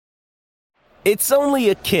It's only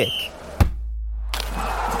a kick,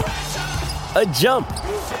 a jump,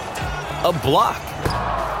 a block.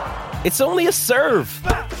 It's only a serve.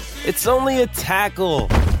 It's only a tackle,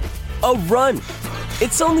 a run.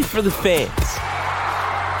 It's only for the fans.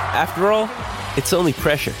 After all, it's only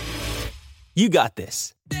pressure. You got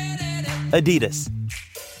this. Adidas.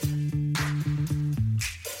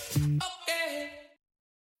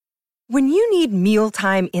 When you need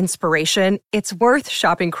mealtime inspiration, it's worth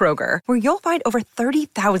shopping Kroger, where you'll find over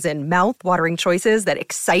 30,000 mouth-watering choices that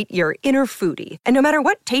excite your inner foodie. And no matter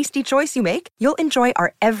what tasty choice you make, you'll enjoy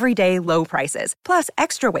our everyday low prices, plus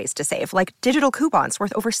extra ways to save, like digital coupons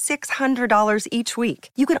worth over $600 each week.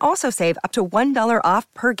 You can also save up to $1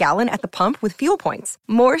 off per gallon at the pump with fuel points.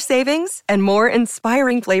 More savings and more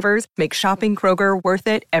inspiring flavors make shopping Kroger worth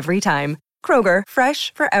it every time. Kroger,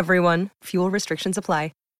 fresh for everyone. Fuel restrictions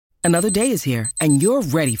apply. Another day is here, and you're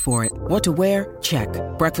ready for it. What to wear? Check.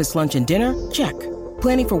 Breakfast, lunch, and dinner? Check.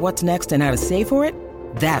 Planning for what's next and how to save for it?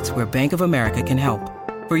 That's where Bank of America can help.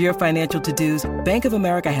 For your financial to-dos, Bank of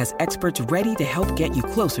America has experts ready to help get you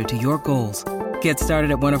closer to your goals. Get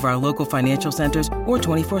started at one of our local financial centers or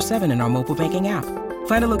 24/7 in our mobile banking app.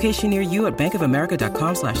 Find a location near you at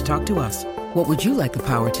bankofamerica.com/talktous. What would you like the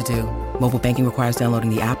power to do? Mobile banking requires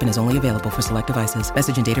downloading the app and is only available for select devices.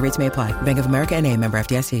 Message and data rates may apply. Bank of America N.A., member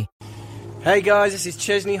FDIC. Hey guys, this is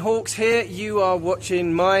Chesney Hawkes here. You are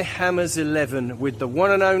watching My Hammers 11 with the one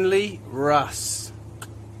and only Russ.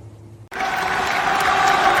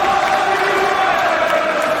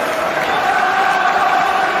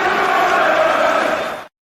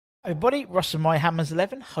 Everybody, Russ and My Hammers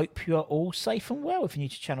 11. Hope you are all safe and well. If you're new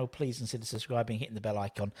to the channel, please consider subscribing, hitting the bell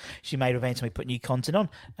icon. She made events when we put new content on.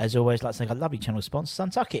 As always, like to thank our lovely channel sponsor,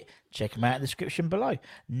 Suntucket. Check them out in the description below.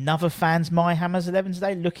 Another fans, My Hammers 11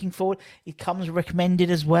 today. Looking forward. It comes recommended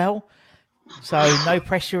as well. So no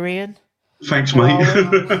pressure, Ian. Thanks, mate.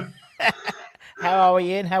 How are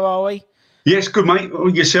we, Ian? How are we? Yes, good, mate.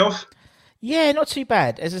 Yourself? Yeah, not too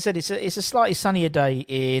bad. As I said, it's a slightly sunnier day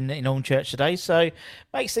in Hornchurch today, so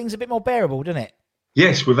makes things a bit more bearable, doesn't it?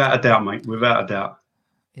 Yes, without a doubt, mate. Without a doubt.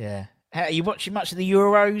 Yeah. Are you watching much of the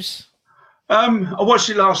Euros? I watched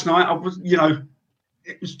it last night.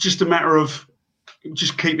 It was just a matter of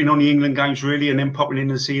just keeping on the England games, really, and then popping in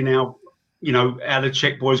and seeing how the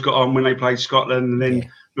Czech boys got on when they played Scotland, and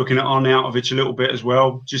then looking at Arnautovic a little bit as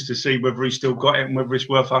well, just to see whether he's still got it and whether it's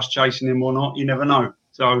worth us chasing him or not. You never know.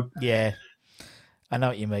 So yeah. I know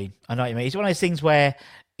what you mean. It's one of those things where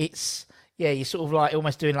you're sort of like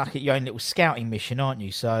almost doing like your own little scouting mission, aren't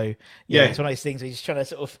you? So it's one of those things where you're just trying to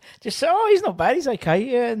sort of just say, oh, he's not bad, he's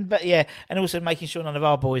okay. And also making sure none of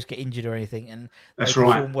our boys get injured or anything, and that's they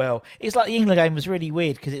right. Perform well. It's like the England game was really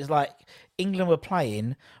weird because it's like England were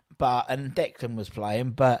playing, and Declan was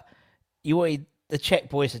playing, but you wanted the Czech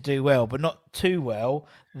boys to do well, but not too well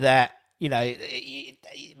that.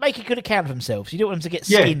 Make a good account of themselves. You didn't want them to get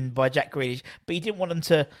skinned by Jack Grealish, but you didn't want them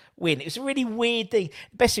to win. It was a really weird thing.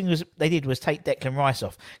 The best thing they did was take Declan Rice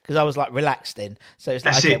off, because I was like relaxed then. So it's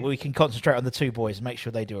like, well, we can concentrate on the two boys and make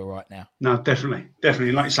sure they do all right now. No, definitely.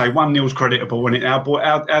 Like you say, 1-0's creditable, and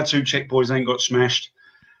our two Czech boys ain't got smashed.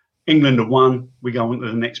 England have won. We go on to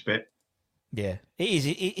the next bit. Yeah, it is.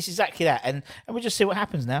 It's exactly that, and we'll just see what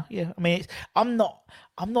happens now. Yeah, I mean, I'm not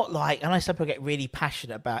like, I know some people get really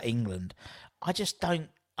passionate about England. I just don't.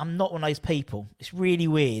 I'm not one of those people. It's really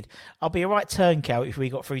weird. I'll be a right turncoat if we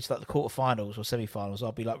got through to like the quarterfinals or semi-finals.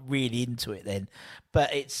 I'll be like really into it then.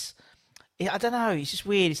 But I don't know. It's just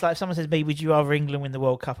weird. It's like if someone says to me, would you rather England win the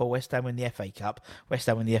World Cup or West Ham win the FA Cup? West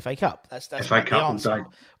Ham win the FA Cup. That's FA like Cup the answer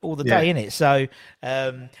all the day, isn't it? So,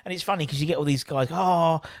 and it's funny because you get all these guys,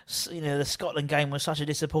 the Scotland game was such a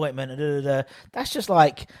disappointment. That's just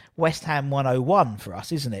like West Ham 101 for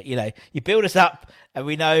us, isn't it? You build us up and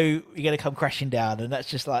we know you're going to come crashing down. And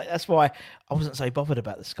that's why I wasn't so bothered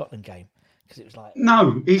about the Scotland game. It was like,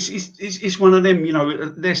 no, it's one of them.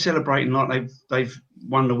 They're celebrating like they've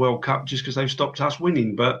won the World Cup just because they've stopped us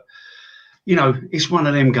winning. But it's one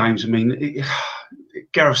of them games. I mean,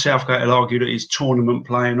 Gareth Southgate will argue that it's tournament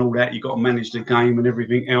play and all that. You've got to manage the game and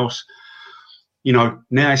everything else. Now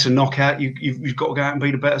it's a knockout. You've got to go out and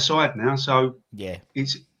be the better side now. So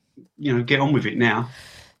it's get on with it now.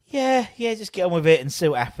 Yeah, just get on with it and see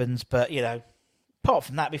what happens. But apart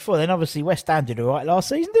from that, before then, obviously West Ham did all right last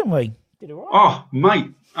season, didn't we? Right. Oh,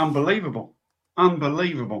 mate, unbelievable. I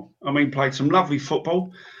mean, played some lovely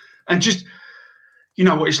football. And just,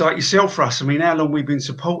 what it's like yourself, Russ. I mean, how long we've been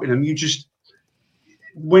supporting them,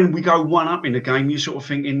 when we go one up in the game, you're sort of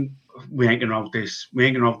thinking, we ain't going to hold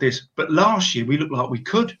this. But last year, we looked like we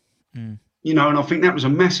could. And I think that was a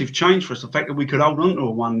massive change for us, the fact that we could hold on to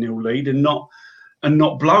a 1-0 lead and not and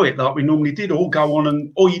not blow it like we normally did, or go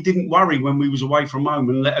on or you didn't worry when we was away from home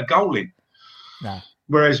and let a goal in. No.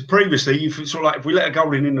 Whereas previously, if it's sort of like if we let a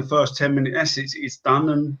goal in the first 10 minutes, it's done,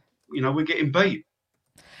 and we're getting beat.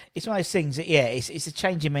 It's one of those things that, it's a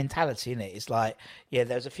change in mentality, isn't it? It's like, there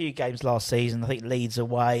was a few games last season, I think Leeds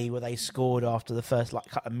away, where they scored after the first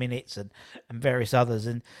couple of minutes and various others.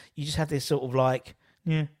 And you just had this sort of like,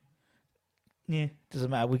 doesn't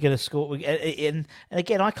matter, we're going to score. And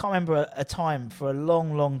again, I can't remember a time for a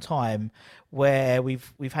long, long time where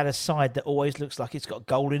we've had a side that always looks like it's got a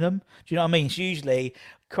goal in them. Do you know what I mean? It's usually,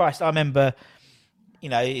 Christ, I remember...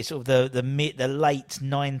 it's sort of the late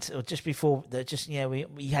 90s, or just before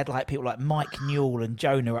we had like people like Mike Newell and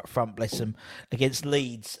Jonah up front, bless them, against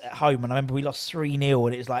Leeds at home. And I remember we lost 3-0,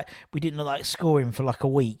 and it was like we didn't look like scoring for like a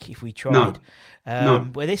week if we tried. No.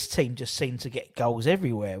 Where this team just seemed to get goals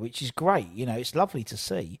everywhere, which is great. It's lovely to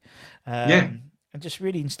see. And just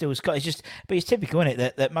really instills. But it's typical, isn't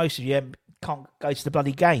it, that most of you can't go to the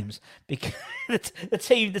bloody games because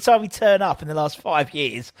the time we turn up in the last 5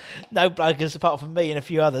 years, no bloggers apart from me and a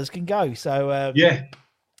few others can go. So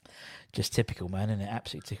just typical, man, isn't it?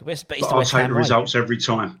 Absolutely typical. But I'll take the results every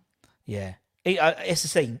time. Yeah. It's the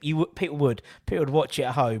thing. People would watch it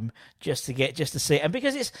at home just to see it, and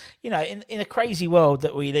because it's in a crazy world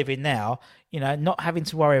that we live in now, not having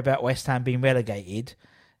to worry about West Ham being relegated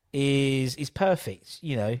is perfect.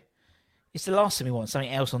 It's the last thing we want, something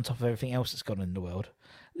else on top of everything else that's gone on in the world.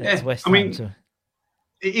 West Ham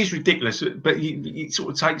it is ridiculous, but it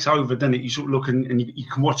sort of takes over, doesn't it? You sort of look and you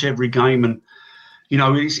can watch every game, and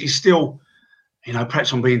it's still.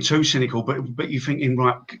 Perhaps I'm being too cynical, but you're thinking,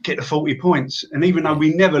 right, get the 40 points. And even though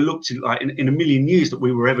we never looked at like in a million years that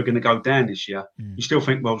we were ever going to go down this year, you still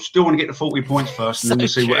think, well, still want to get the 40 points first, and then we'll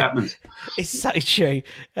see what happens. It's so true.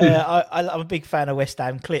 I'm a big fan of West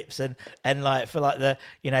Ham clips, and like for like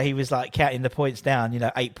he was like counting the points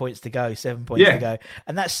down, 8 points to go, 7 points to go,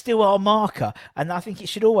 and that's still our marker. And I think it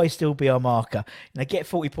should always still be our marker. Get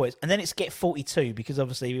 40 points, and then it's get 42 because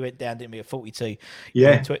obviously we went down, didn't we, at 42?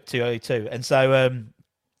 Yeah, 202, and so.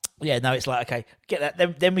 It's like, okay, get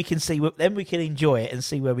that. Then we can see. Then we can enjoy it and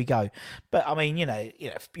see where we go. But I mean,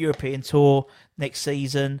 European tour next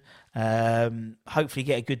season. Hopefully,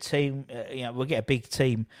 get a good team. We'll get a big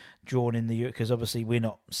team drawn in the Europe because obviously we're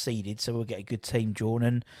not seeded, so we'll get a good team drawn.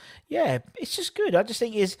 And it's just good. I just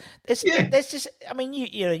think there's just. I mean,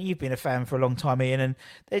 you've been a fan for a long time, Ian, and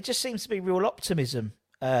there just seems to be real optimism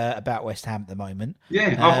about West Ham at the moment.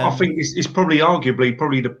 Yeah, I think it's probably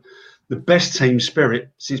arguably the best team spirit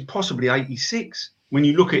since possibly '86. When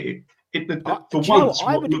you look at it,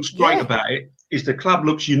 what looks great about it is the club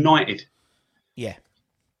looks united. Yeah,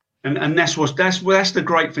 and that's the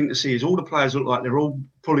great thing to see is all the players look like they're all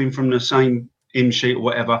pulling from the same hymn sheet or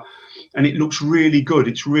whatever, and it looks really good.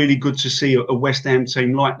 It's really good to see a West Ham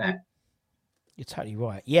team like that. You're totally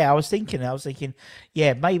right. Yeah, I was thinking,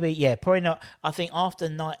 maybe, probably not. I think after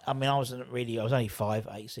night, I mean, I was only 5,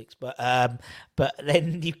 8, 6, but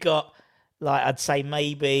then you've got, like, I'd say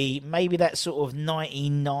maybe that sort of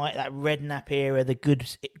 99, that Redknapp era, the good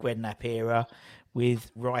Redknapp era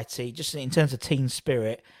with Wrighty, just in terms of team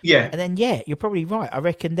spirit. Yeah. And then, you're probably right. I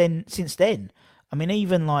reckon then, since then, I mean,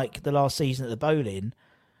 even like the last season at the Bowling,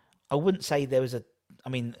 I wouldn't say there was a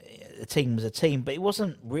team was a team, but it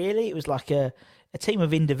wasn't really. It was like a team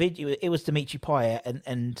of individuals. It was Dimitri Payet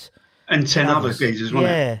and 10 other geezers,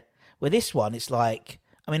 wasn't it? Yeah. Well, this one, it's like,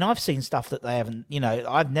 I mean, I've seen stuff that they haven't,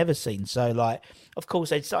 I've never seen. So, like, of course,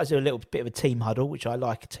 they decided to do a little bit of a team huddle, which I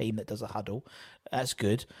like a team that does a huddle. That's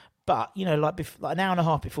good. But, like an hour and a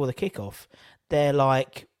half before the kickoff, they're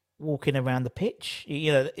like walking around the pitch,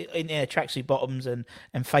 in their tracksuit bottoms and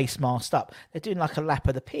face masked up. They're doing like a lap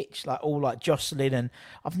of the pitch, like all like jostling. And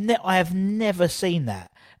I have never seen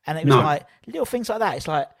that. And it was like little things like that. It's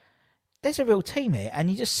like, there's a real team here.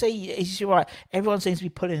 And you just see, it's right. Everyone seems to be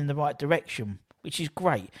pulling in the right direction, which is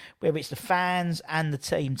great. Whether it's the fans and the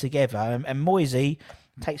team together. And Moisey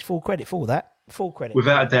takes full credit for that. Full credit.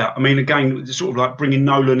 Without a doubt. I mean, again, sort of like bringing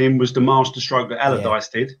Nolan in was the masterstroke that Allardyce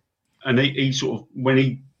did. And he sort of, when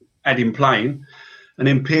he had him playing, and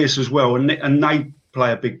then Pearce as well, and they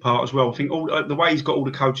play a big part as well. I think the way he's got all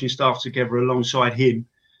the coaching staff together alongside him,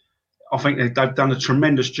 I think they've done a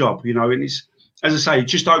tremendous job, and it's, as I say,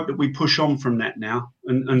 just hope that we push on from that now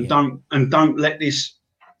and don't let this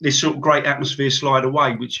sort of great atmosphere slide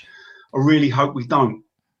away, which I really hope we don't.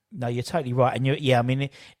 No, you're totally right. And I mean,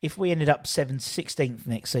 if we ended up 16th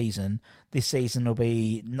next season, this season will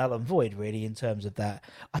be null and void, really, in terms of that.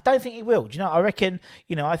 I don't think it will. Do you know? I reckon.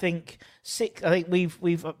 I think six. I think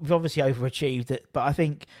we've obviously overachieved it, but I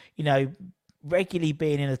think regularly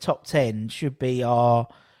being in the top 10 should be our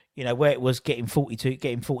You know, where it was getting 40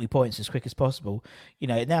 points as quick as possible. You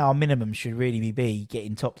know, now our minimum should really be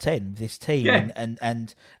getting top 10 with this team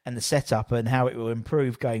and the setup and how it will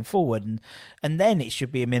improve going forward. And then it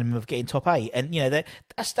should be a minimum of getting top 8. And, you know,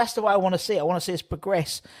 that's the way I want to see it. I want to see us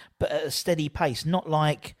progress, but at a steady pace, not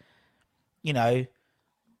like, you know,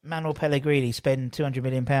 Manuel Pellegrini spend £200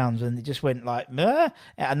 million and it just went like out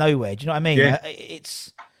of nowhere. Do you know what I mean? Yeah.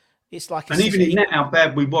 It's like, and even in that, how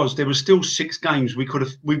bad we was, there were still 6 games we could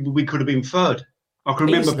have been third. I can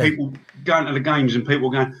remember people going to the games and people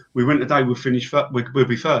going, "We went today, we'll finish third, we'll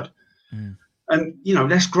be third." And you know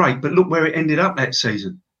that's great, but look where it ended up that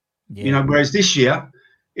season. Yeah. You know, whereas this year,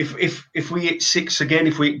 if we hit 6 again,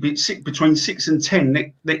 if we hit between 6 and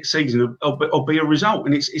 10 next season, it'll be a result,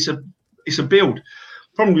 and it's a build.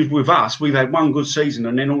 Problem with us, we've had one good season,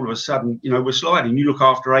 and then all of a sudden, you know, we're sliding. You look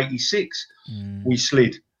after '86, we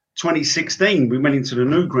slid. 2016, we went into the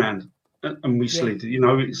new ground and we slid. You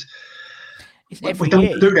know, we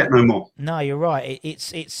don't do that no more. No, you're right.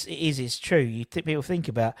 It's true. People think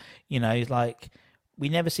about, you know, like we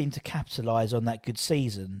never seem to capitalise on that good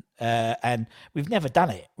season, and we've never done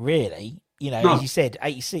it really. You know, as you said,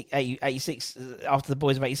 86 after the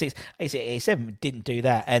boys of 86, 87 didn't do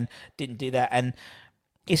that, and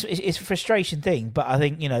it's a frustration thing, but I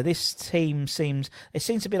think, you know, this team seems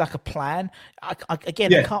to be like a plan. I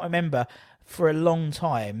can't remember for a long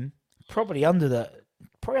time, probably under the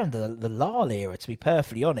Lyle era, to be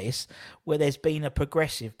perfectly honest, where there's been a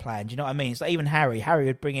progressive plan. Do you know what I mean? It's like even Harry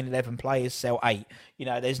would bring in 11 players, sell 8. You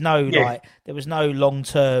know, there's no there was no long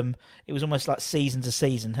term. It was almost like season to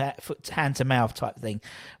season, hand to mouth type thing.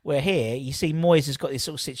 Where here you see Moyes has got this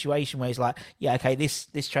sort of situation where he's like, yeah, okay, this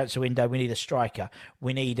transfer window we need a striker,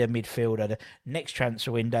 we need a midfielder. The next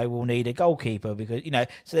transfer window we'll need a goalkeeper, because, you know,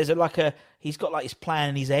 so there's he's got like his plan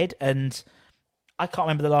in his head, and I can't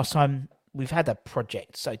remember the last time we've had a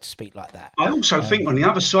project, so to speak, like that. I also think on the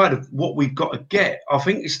other side of what we've got to get, I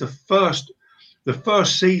think it's the first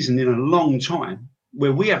season in a long time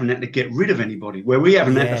where we haven't had to get rid of anybody, where we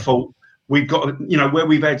haven't had to fault. We've got, you know, where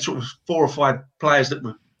we've had sort of 4 or 5 players that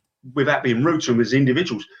were, without being rude to them as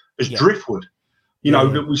individuals, as driftwood. You know,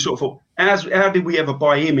 that we sort of thought, how did we ever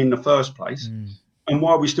buy him in the first place? And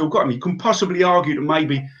why we still got him? You can possibly argue that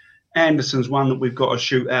maybe Anderson's one that we've got to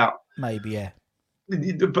shoot out. Maybe, yeah.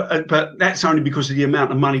 But that's only because of the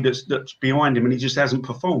amount of money that's behind him, and he just hasn't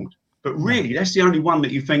performed. But really, that's the only one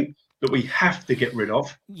that you think that we have to get rid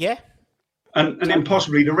of. Yeah. And then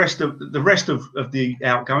possibly the rest of the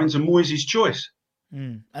outgoings are Moyes' choice.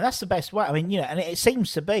 And that's the best way. I mean, you know, and it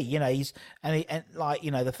seems to be, you know, and like,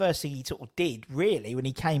 you know, the first thing he sort of did really when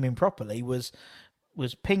he came in properly was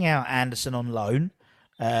ping out Anderson on loan.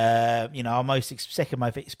 You know, our second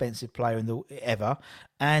most expensive player ever,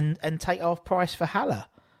 and take off price for Haller.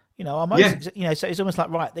 You know, you know, so it's almost like,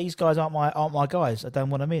 right, these guys aren't my guys. I don't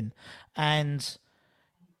want them in, and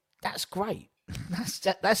that's great.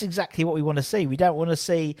 That's exactly what we want to see. We don't want to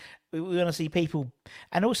see. We want to see people,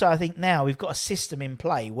 and also I think now we've got a system in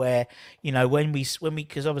play where, you know, when we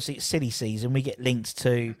because obviously it's silly season, we get linked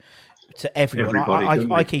to everyone.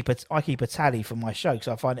 I keep a tally for my show because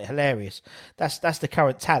I find it hilarious. That's the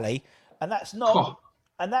current tally, and that's not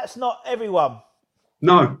everyone.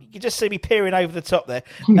 No, you can just see me peering over the top there.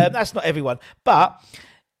 That's not everyone, but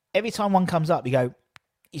every time one comes up, you go,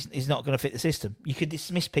 he's not going to fit the system. You could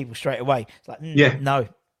dismiss people straight away. It's like, no.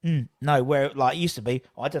 Where like it used to be,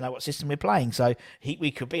 I don't know what system we're playing, so we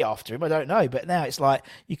could be after him. I don't know, but now it's like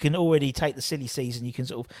you can already take the silly season. You can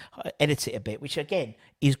sort of edit it a bit, which again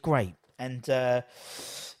is great. And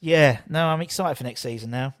I'm excited for next season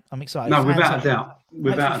now. I'm excited. No, without a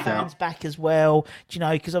doubt. Fans back as well. Do you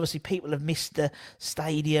know, because obviously people have missed the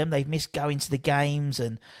stadium. They've missed going to the games,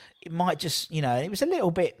 and it might just, you know, it was a little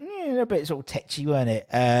bit sort of tetchy, weren't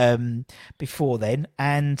it, before then?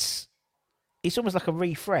 And it's almost like a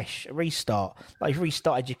refresh, a restart. Like you've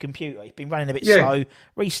restarted your computer. You've been running a bit slow.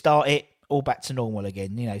 Restart it. All back to normal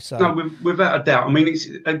again, you know. So no, without a doubt. I mean, it's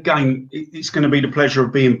going to be the pleasure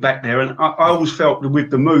of being back there. And I always felt that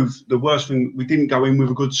with the move, the worst thing, we didn't go in with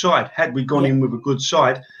a good side. Had we gone in with a good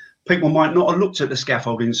side, people might not have looked at the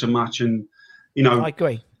scaffolding so much. And you know, I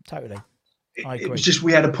agree totally. It was just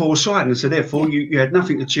we had a poor side, and so therefore you had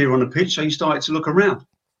nothing to cheer on the pitch. So you started to look around.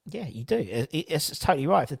 Yeah, you do. It's totally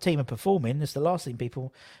right. If the team are performing, it's the last thing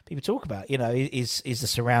people talk about. You know, is the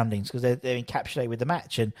surroundings, because they're encapsulated with the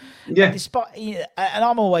match. And despite, you know, and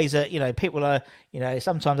I'm always you know, people are, you know,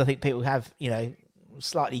 sometimes I think people have, you know,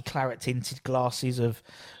 slightly claret tinted glasses of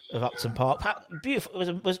Upton Park. Beautiful.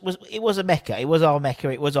 It was a Mecca. It was our Mecca.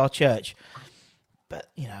 It was our church. But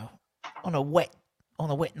you know, on a wet on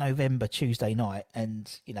a wet November Tuesday night,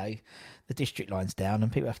 and the district line's down,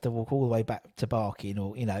 and people have to walk all the way back to Barking,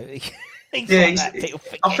 or things like that. People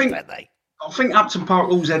forget, don't they? I think Upton Park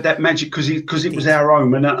always had that magic because it was our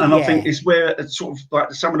home, and I think it's where it's sort of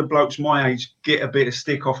like some of the blokes my age get a bit of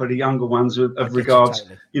stick off of the younger ones of regards.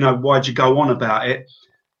 Totally. Why'd you go on about it?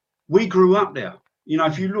 We grew up there.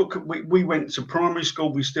 If you look, we went to primary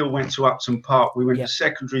school, we still went to Upton Park. We went to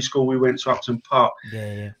secondary school, we went to Upton Park.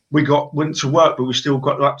 Yeah. We went to work, but we still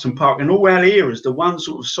got to Upton Park. And all our eras, the one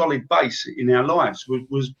sort of solid base in our lives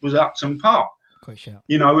was Upton Park. Great shout.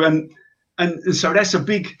 And so that's a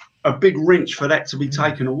big wrench for that to be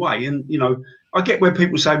taken away. And I get where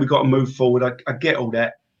people say we've got to move forward. I get all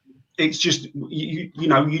that. It's just you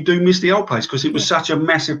do miss the old place because it was such a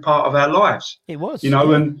massive part of our lives. It was,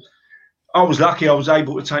 and I was lucky I was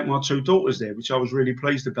able to take my two daughters there, which I was really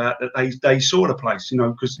pleased about, that they saw the place,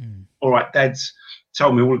 because all right, Dad's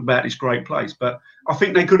told me all about this great place, but I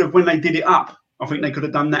think they could have, when they did it up, I think they could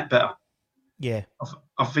have done that better. Yeah,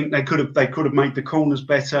 I think they could have made the corners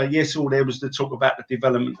better. Yes, all there was the talk about the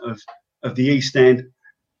development of the East End,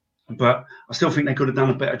 but I still think they could have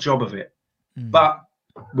done a better job of it. But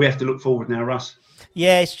we have to look forward now, Russ.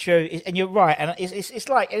 Yeah, it's true, and you're right. And it's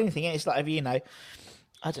like anything. It's like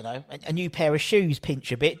I don't know, a new pair of shoes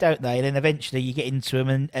pinch a bit, don't they? And then eventually you get into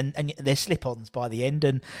them, and they're slip-ons by the end.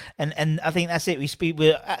 And I think that's it.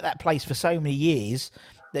 We're at that place for so many years.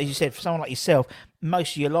 As you said, for someone like yourself,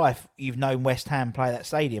 most of your life you've known West Ham play that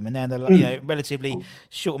stadium, and now they're relatively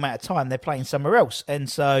short amount of time they're playing somewhere else. And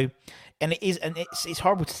so, it's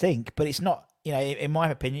horrible to think, but it's not. In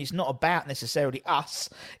my opinion, it's not about necessarily us.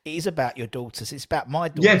 It is about your daughters. It's about my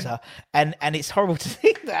daughter, and it's horrible to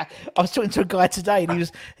think that. I was talking to a guy today, and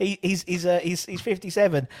he's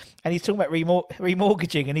 57, and he's talking about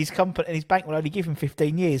remortgaging, and his company and his bank will only give him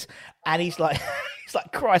 15 years, and he's like,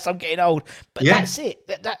 Christ, I'm getting old. But that's it.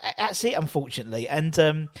 That's it, unfortunately.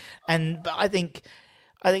 But I think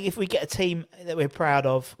if we get a team that we're proud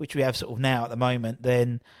of, which we have sort of now at the moment,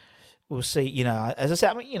 then we'll see. As I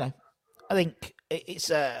said, I think it's.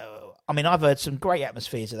 I've heard some great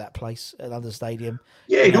atmospheres at that place at London Stadium.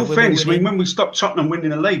 Yeah, in all fairness, when we stopped Tottenham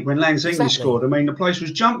winning the league, when Lanzini scored, the place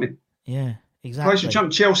was jumping. Yeah, exactly. The place was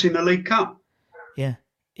jumping. Chelsea in the League Cup. Yeah,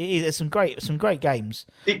 it is. There's some great games.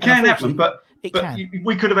 It can happen, but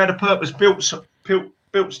we could have had a purpose-built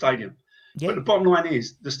stadium. Yeah. But the bottom line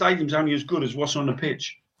is, the stadium's only as good as what's on the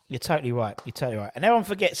pitch. You're totally right. And everyone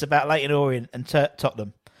forgets about Leyton Orient and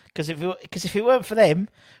Tottenham. Because if it weren't for them,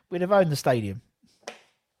 we'd have owned the stadium.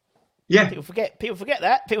 Yeah, people forget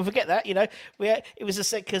that. It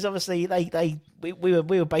was because obviously we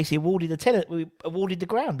were basically awarded the tenant. We awarded the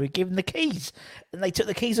ground. We were given the keys, and they took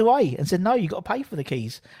the keys away and said, "No, you got to pay for the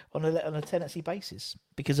keys on a tenancy basis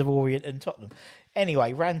because of Orient and Tottenham."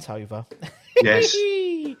 Anyway, rant over. Yes.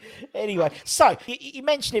 Anyway, so you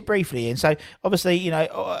mentioned it briefly, and so obviously,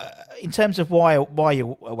 in terms of why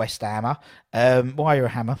you're a West Hammer, why you're a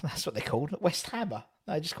Hammer, that's what they're called, West Hammer.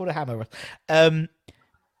 No, just called a Hammer.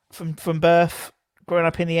 From birth, growing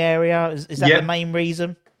up in the area, is that the main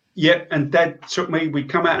reason? Yeah, and Dad took me. We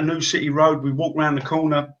come out of New City Road, we walk round the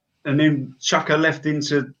corner, and then chuck her left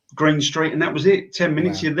into Green Street, and that was it. 10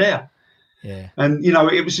 minutes, you're there. Yeah, and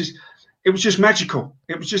it was just magical.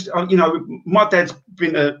 It was just, my dad's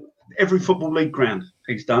been to every football league ground.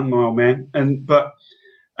 He's done, my old man.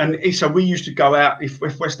 So we used to go out, if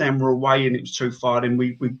West Ham were away and it was too far, then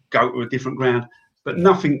we'd go to a different ground. But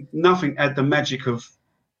nothing had the magic of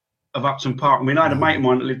Upton Park. I had a mate of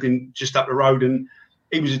mine that lived just up the road, and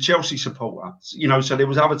he was a Chelsea supporter. So there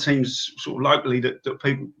was other teams sort of locally that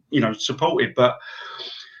people, supported. But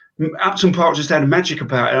Upton Park just had a magic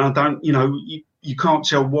about it. And I don't, you can't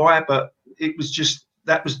tell why, but it was just,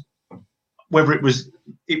 that was, whether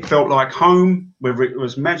it felt like home, whether it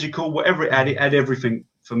was magical, whatever it had everything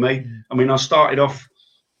for me. I started off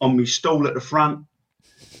on my stool at the front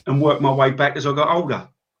and worked my way back as I got older.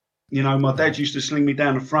 My dad used to sling me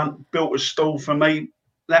down the front, built a stall for me.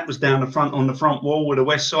 That was down the front on the front wall of the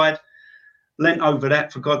west side. Leant over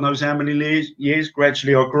that for God knows how many years.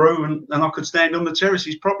 Gradually I grew and I could stand on the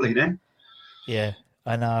terraces properly then. Yeah.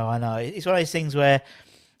 I know. It's one of those things where,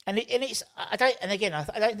 I don't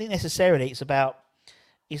think necessarily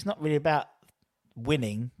it's not really about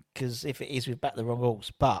winning, because if it is, we've backed the wrong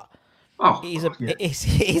horse, but it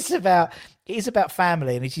is about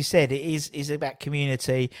family, and as you said, it is about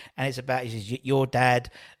community, and it's about your dad,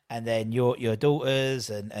 and then your daughters,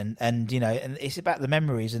 and it's about the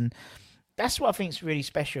memories, and that's what I think is really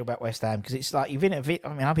special about West Ham, because it's like I've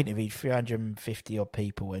interviewed 350 odd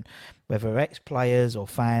people, and whether ex-players or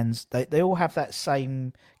fans, they all have that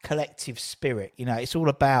same collective spirit. It's all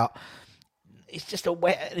about it's just an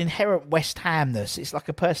inherent West Hamness. It's like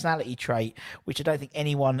a personality trait which I don't think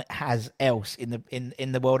anyone has else in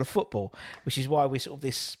the world of football. Which is why we're sort of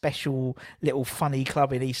this special little funny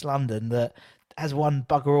club in East London that has won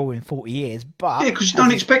bugger all in 40 years. But because you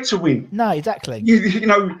don't expect to win. No, exactly. You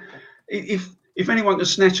know, if anyone can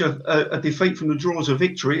snatch a defeat from the draw as a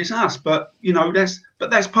victory, it's us. But you know, that's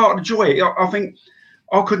part of the joy. I think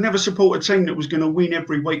I could never support a team that was going to win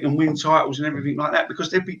every week and win titles and everything like that,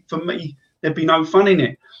 because there'd be no fun in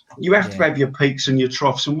it. You have to have your peaks and your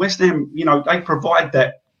troughs, and West Ham, you know, they provide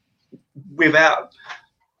that without,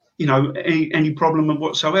 you know, any problem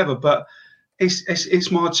whatsoever. But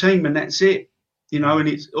it's my team, and that's it, you know, and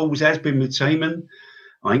it always has been my team, and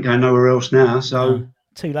I ain't going nowhere else now. So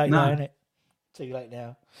too late now, isn't it? Too late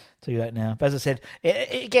now. But as I said,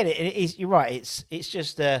 it is. You're right. It's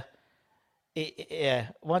just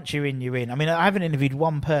once you're in, you're in. I mean, I haven't interviewed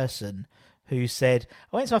one person who said,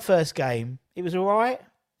 I went to my first game, it was all right,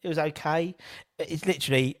 it was okay. It's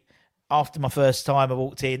literally, after my first time I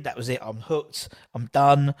walked in, that was it. I'm hooked, I'm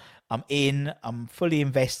done, I'm in, I'm fully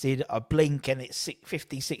invested. I blink and it's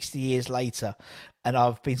 50, 60 years later, and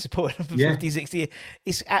I've been supporting them for 50, 60 years.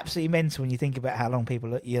 It's absolutely mental when you think about how long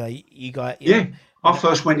people, you know, you guys... Yeah, I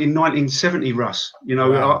first went in 1970, Russ, you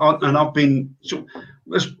know, wow. And I've been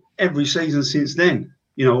every season since then,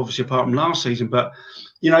 you know, obviously apart from last season. But,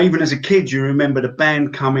 you know, even as a kid, you remember the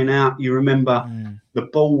band coming out. You remember the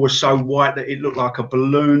ball was so white that it looked like a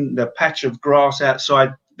balloon. The patch of grass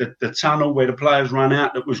outside the tunnel where the players run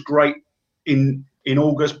out, that was great in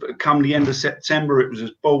August, but come the end of September, it was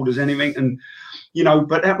as bald as anything. And, you know,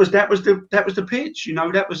 but that was the pitch, you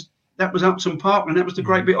know, that was Upton Park, and that was the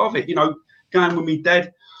great bit of it, you know, going with me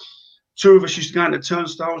dad. Two of us used to go into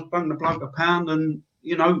turnstiles, bung the bloke a pound, and,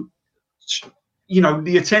 you know,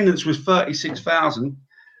 the attendance was 36,000.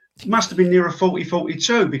 Must have been nearer 40,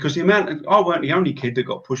 42, because I weren't the only kid that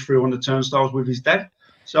got pushed through on the turnstiles with his dad.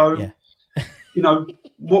 So, you know,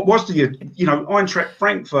 what was Eintracht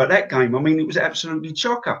Frankfurt, that game? I mean, it was absolutely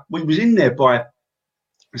chocker. We was in there by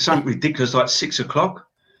something ridiculous like 6 o'clock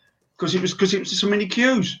because it was so many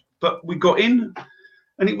queues. But we got in,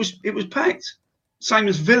 and it was packed. Same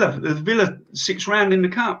as Villa, the Villa 6th round in the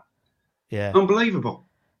cup. Yeah, unbelievable.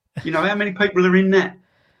 You know, how many people are in that?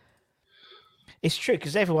 It's true,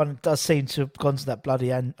 because everyone does seem to have gone to that bloody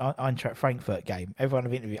Eintracht Frankfurt game. Everyone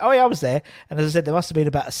I've interviewed. Oh, yeah, I was there. And as I said, there must have been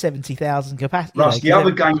about a 70,000 capacity. Plus, the other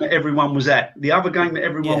game that everyone was at,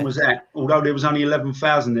 although there was only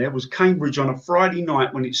 11,000 there, was Cambridge on a Friday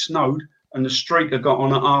night when it snowed, and the streaker got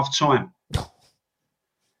on at half-time.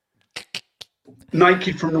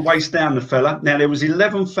 Naked from the waist down, the fella. Now, there was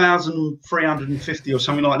 11,350 or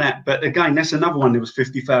something like that. But again, that's another one. There was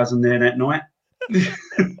 50,000 there that night.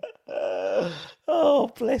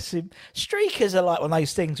 Oh, bless him. Streakers are like one of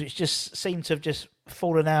those things which just seem to have just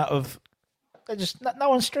fallen out of... No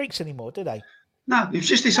one streaks anymore, do they? No, it's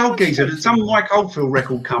just this old geezer. Some Mike Oldfield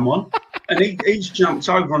record come on, and he's jumped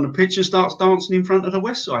over on the pitch and starts dancing in front of the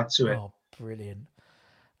West Side to it. Oh, brilliant.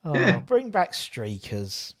 Oh, bring back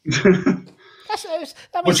streakers. What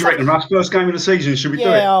do you reckon, Russ? First game of the season, should we do it?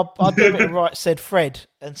 Yeah, I'll do a bit of Right Said Fred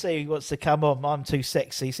and see who wants to come on. I'm too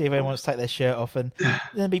sexy. See if anyone wants to take their shirt off and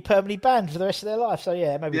then be permanently banned for the rest of their life. So,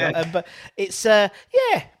 yeah, maybe not. But it's, But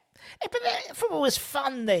football was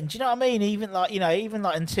fun then. Do you know what I mean? Even like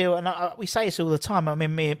until, and we say this all the time. I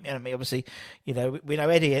mean, me, obviously, you know, we know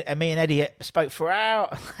Eddie, and me and Eddie spoke for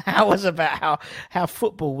hours about how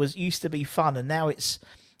football used to be fun, and now it's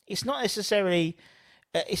not necessarily...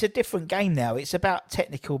 it's a different game now. It's about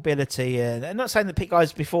technical ability, and I'm not saying that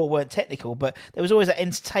guys before weren't technical, but there was always that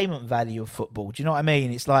entertainment value of football. Do you know what I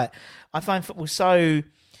mean? It's like, I find football so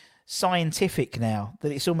scientific now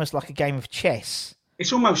that it's almost like a game of chess.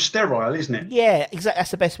 It's almost sterile, isn't it? Yeah, exactly.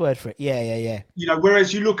 That's the best word for it. Yeah. You know,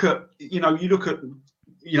 whereas you look at,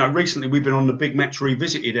 recently we've been on the Big Match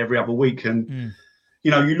Revisited every other week, and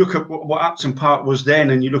you know, you look at what Upton Park was then,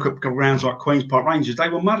 and you look at grounds like Queen's Park Rangers, they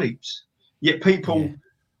were mud heaps. Yet people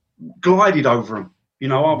glided over them. You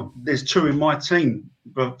know, there's two in my team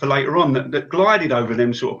for later on that glided over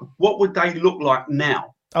them sort of. What would they look like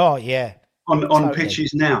now? Oh, yeah. On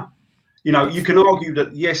pitches now. You know, you can argue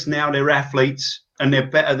that, yes, now they're athletes and they're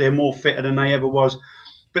better, they're more fitter than they ever was.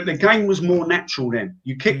 But the game was more natural then.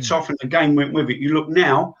 You kicked off and the game went with it. You look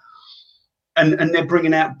now and they're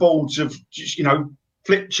bringing out boards of, just, you know,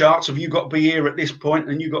 flip charts of you got to be here at this point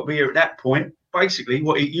and you got to be here at that point. Basically,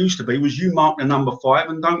 what it used to be was you mark the number 5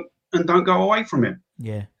 and don't go away from it.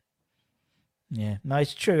 Yeah. No,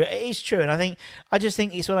 it's true. It is true, and I just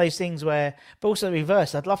think it's one of those things where, but also the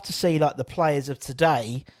reverse. I'd love to see like the players of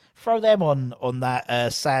today, throw them on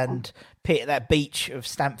that sand pit at that beach of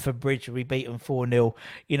Stamford Bridge where we beat them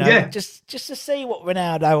 4-0, just to see what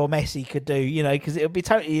Ronaldo or Messi could do, because it would be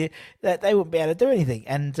totally that they wouldn't be able to do anything,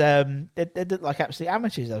 and they look like absolute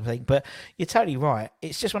amateurs, I think. But you're totally right.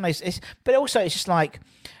 It's just one of those. But also, it's just like,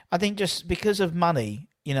 I think just because of money,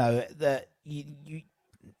 that you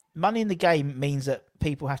money in the game means that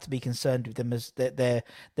people have to be concerned with them as their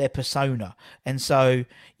persona, and so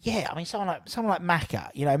I mean someone like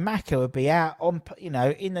Maka, Maka would be out on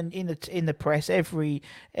in the press every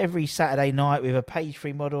Saturday night with a page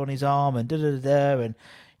 3 model on his arm and and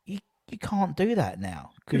you can't do that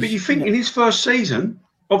now. But you think in his first season,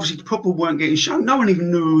 obviously the people weren't getting shown. No one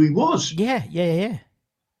even knew who he was. Yeah. I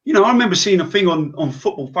remember seeing a thing on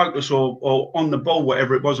Football Focus or On the Ball,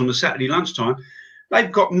 whatever it was, on the Saturday lunchtime. They've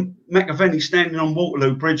got McAvenny standing on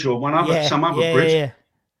Waterloo Bridge or some other bridge. Yeah.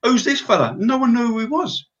 Who's this fella? No one knew who he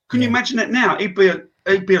was. Can you imagine it now? He'd be a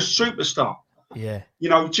superstar. Yeah.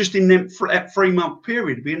 Just in that 3-month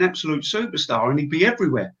period, he'd be an absolute superstar, and he'd be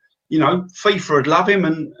everywhere. FIFA would love him,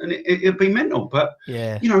 and it'd be mental. But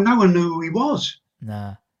no one knew who he was.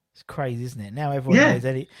 Nah. It's crazy, isn't it? Now everyone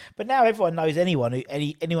knows but now everyone knows anyone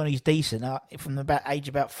who's decent from age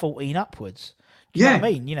about 14 upwards. Do you know what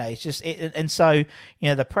I mean? It's just and so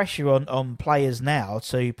the pressure on players now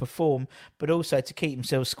to perform, but also to keep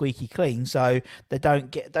themselves squeaky clean, so they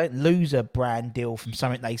don't lose a brand deal from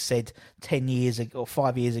something they said 10 years ago or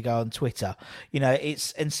 5 years ago on Twitter.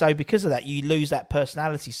 And so because of that, you lose that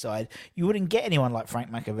personality side. You wouldn't get anyone like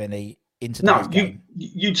Frank McAvenny.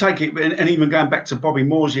 You take it, and even going back to Bobby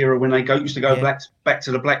Moore's era when they used to go back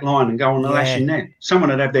to the Black Line and go on the lash in there.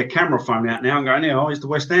 Someone would have their camera phone out now and go, it's the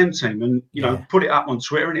West Ham team, and put it up on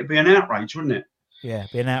Twitter, and it'd be an outrage, wouldn't it? Yeah,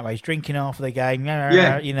 be an outrage. Drinking after the game.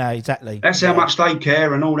 Yeah, exactly. That's how much they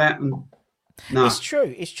care and all that. And it's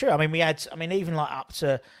true. I mean, even like up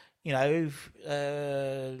to. So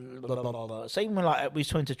even like we was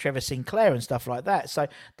talking to Trevor Sinclair and stuff like that. So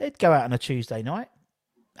they'd go out on a Tuesday night.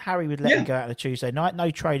 Harry would let him go out on a Tuesday night, no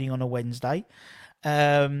training on a Wednesday.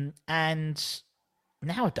 And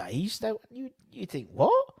nowadays, you think,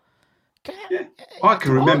 what? I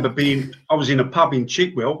can remember I was in a pub in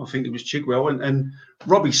Chigwell, I think it was Chigwell, and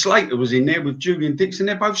Robbie Slater was in there with Julian Dixon.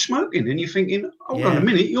 They're both smoking, and you're thinking, hold on a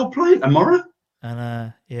minute, you're playing tomorrow?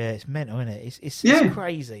 And it's mental, isn't it? It's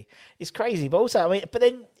crazy. It's crazy, but also, I mean, but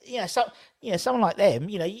then someone like them,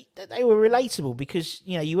 they were relatable because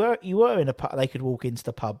you were in a pub. They could walk into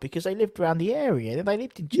the pub because they lived around the area. They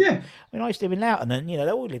lived in. I mean, I used to live in Loughton, and they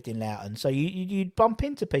all lived in Loughton. So you'd bump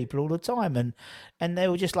into people all the time, and they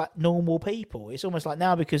were just like normal people. It's almost like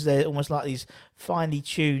now, because they're almost like these finely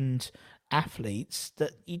tuned athletes,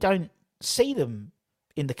 that you don't see them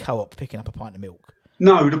in the co-op picking up a pint of milk.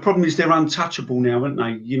 No, the problem is they're untouchable now, aren't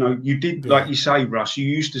they? You did, like you say, Russ, you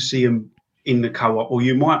used to see them in the co-op, or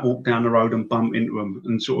you might walk down the road and bump into them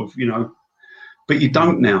and sort of, but you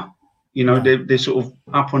don't now. They're sort of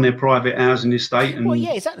up on their private housing estate. And, well,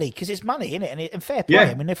 yeah, exactly, because it's money, isn't it? And fair play. Yeah.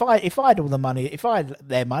 I mean, if I had all the money, if I had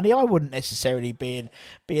their money, I wouldn't necessarily be in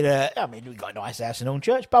I mean, we got a nice house in Old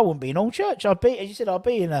Church, but I wouldn't be in Old Church. I'd be, as you said, I'd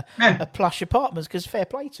be in a plush apartments, because fair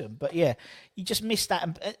play to them. But yeah, you just miss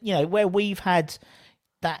that, where we've had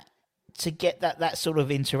that, to get that sort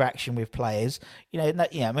of interaction with players.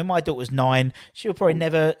 I mean, my daughter's 9. She'll probably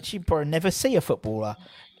never see a footballer,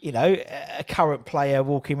 a current player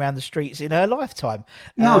walking around the streets in her lifetime.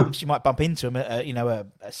 No. She might bump into him at a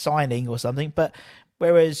signing or something, but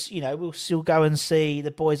whereas we'll still go and see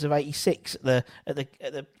the boys of '86 at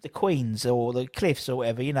the Queens or the Cliffs or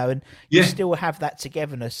whatever, and you still have that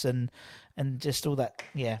togetherness and just all that.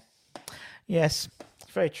 Yeah, yes,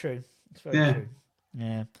 it's very true. It's very true.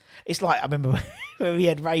 Yeah, it's like, I remember when we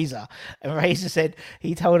had Razor, and Razor said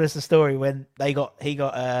he told us the story when he got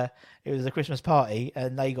it was a Christmas party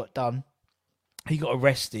and they got done. He got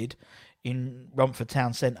arrested in Romford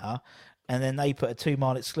Town Centre, and then they put a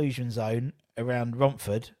 2-mile exclusion zone around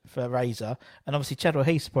Romford for Razor, and obviously Chadwell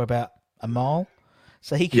Heath's probably about a mile,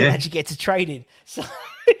 so he couldn't actually get to training. So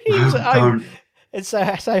he was at home. And so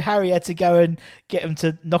Harry had to go and get him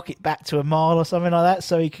to knock it back to a mile or something like that,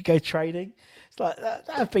 so he could go training. It's like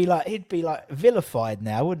that'd be like, he'd be like vilified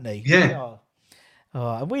now, wouldn't he? Yeah.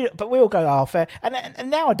 And we all go, fair. And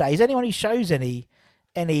nowadays, anyone who shows any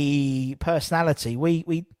personality,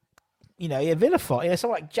 we vilify.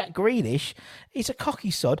 Someone like Jack Grealish, he's a cocky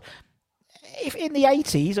sod. If in the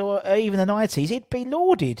 80s or even the 90s, he'd be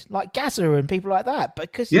lauded like Gazza and people like that.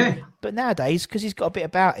 But nowadays, because he's got a bit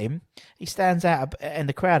about him, he stands out in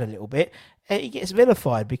the crowd a little bit. He gets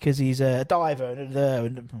vilified because he's a diver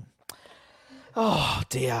and oh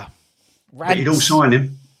dear. But you'd all sign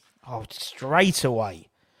him. Oh, straight away.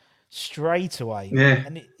 straight away. Yeah.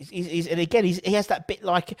 And and again, he has that bit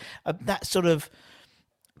like that sort of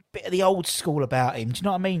bit of the old school about him. Do you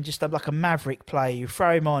know what I mean? Just like a maverick player. You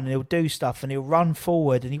throw him on and he'll do stuff and he'll run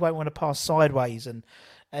forward and he won't want to pass sideways and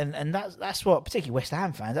that's what, particularly West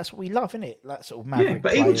Ham fans, that's what we love, isn't it? That sort of maverick. Yeah,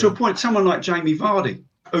 but even to a point, someone like Jamie Vardy,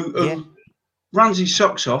 who runs his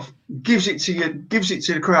socks off, gives it to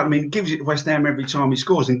the crowd. I mean, gives it to West Ham every time he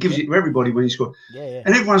scores and gives it to everybody when he scores. Yeah.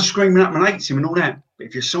 And everyone's screaming up and hates him and all that. But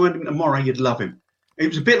if you signed him tomorrow, you'd love him. It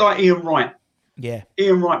was a bit like Ian Wright. Yeah.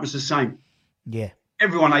 Ian Wright was the same. Yeah.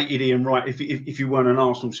 Everyone hated Ian Wright if you weren't an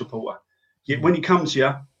Arsenal supporter. Yet when he comes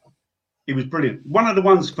here, he was brilliant. One of the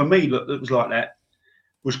ones for me that was like that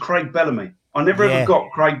was Craig Bellamy. I never ever got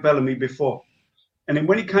Craig Bellamy before. And then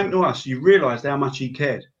when he came to us, you realised how much he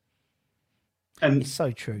cared. And it's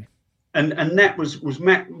so true. And that was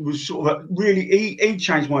Matt was sort of really he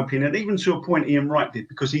changed my opinion, even to a point Ian Wright did,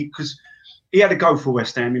 because he had a go for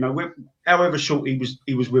West Ham, you know, however short he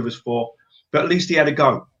was with us for, but at least he had a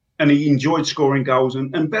go. And he enjoyed scoring goals,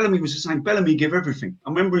 and Bellamy was the same. Bellamy gave everything.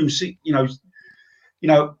 I remember him, you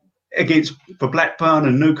know, for Blackburn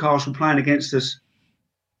and Newcastle playing against us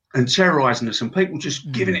and terrorising us, and people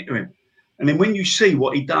just giving it to him. And then when you see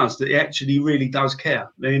what he does, that he actually really does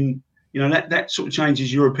care, then you know that sort of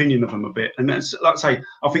changes your opinion of him a bit. And that's, like I say,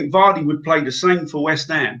 I think Vardy would play the same for West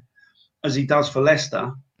Ham as he does for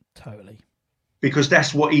Leicester. Totally. Because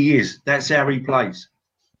that's what he is. That's how he plays.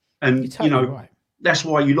 And totally, you know. Right. That's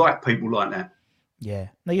why you like people like that. Yeah.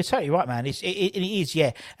 No, you're totally right, man. It is,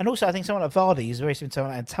 yeah. And also, I think someone like Vardy is very similar to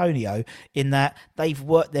someone like Antonio in that they've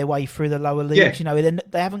worked their way through the lower leagues. Yeah. You know,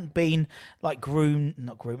 they haven't been like not groomed,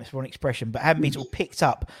 it's the wrong expression, but haven't been sort of picked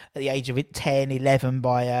up at the age of 10, 11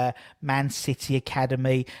 by Man City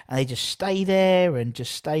Academy, and they just stay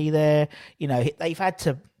there. You know, they've had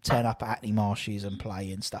to turn up at Hackney Marshes and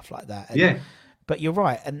play and stuff like that. And, but you're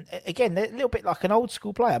right, and again, they're a little bit like an old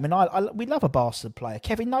school player. I mean, we love a bastard player.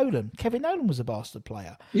 Kevin Nolan was a bastard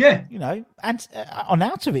player. Yeah, you know, and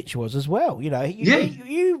Arnautovic was as well. You know,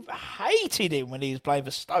 you hated him when he was playing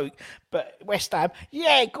for Stoke, but West Ham,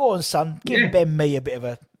 go on, son, give Ben Mee a bit of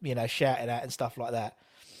a shouting out and stuff like that.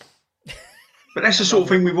 But that's the sort of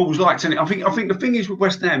thing we've always liked, isn't it? I think the thing is with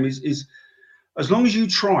West Ham is as long as you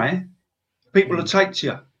try, people will take to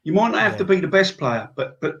you. You might not have to be the best player,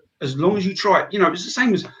 but as long as you try it, you know, it's the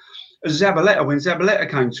same as Zabaleta. When Zabaleta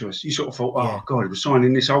came to us, you sort of thought, oh, God, he was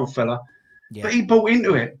signing this old fella. Yeah. But he bought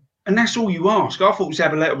into it, and that's all you ask. I thought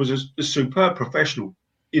Zabaleta was a superb professional,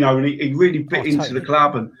 you know, and he really bit into the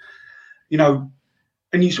club. And, you know,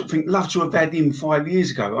 and you sort of think, love to have had him 5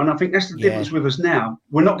 years ago. And I think that's the difference with us now.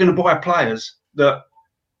 We're not going to buy players that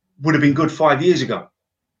would have been good 5 years ago.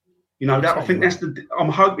 You know, I think I'm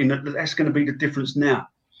hoping that's going to be the difference now.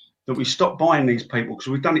 That we stop buying these people because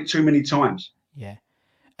we've done it too many times. Yeah.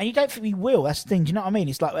 And you don't think we will. That's the thing. Do you know what I mean?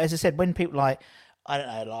 It's like, as I said, when people like, I don't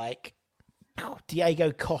know, like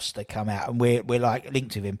Diego Costa come out and we're like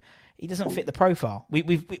linked with him, he doesn't fit the profile.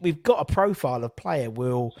 We've got a profile of player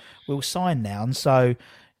we'll sign now. And so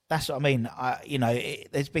that's what I mean. You know,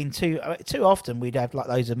 there's been too often we'd have like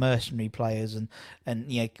those mercenary players and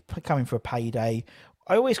you know, coming for a payday.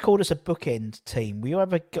 I always called us a bookend team. We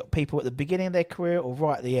either got people at the beginning of their career or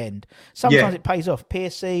right at the end. Sometimes it pays off.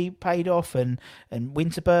 PSC paid off, and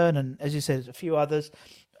Winterburn, and as you said, a few others,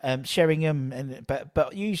 Sheringham,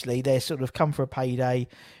 but usually they sort of come for a payday,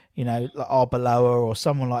 you know, like Arbeloa or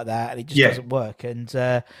someone like that, and it just doesn't work. And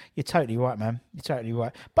you're totally right, man. You're totally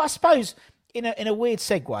right. But I suppose in a weird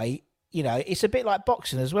segue, you know, it's a bit like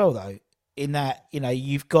boxing as well, though, in that, you know,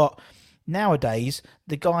 you've got. Nowadays,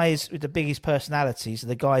 the guys with the biggest personalities are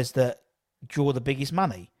the guys that draw the biggest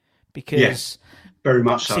money, because very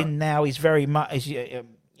much boxing so. Now is very much.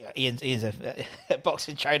 Ian's a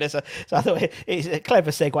boxing trainer, so I thought it's a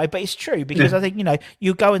clever segue, but it's true because I think, you know,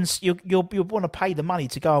 you go and you'll want to pay the money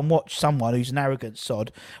to go and watch someone who's an arrogant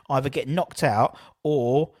sod either get knocked out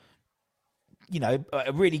or, you know,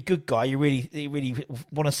 a really good guy. You really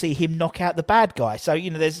want to see him knock out the bad guy. So,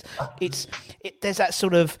 you know, there's that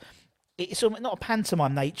sort of. It's not a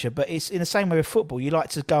pantomime nature, but it's in the same way with football. You like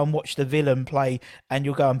to go and watch the villain play and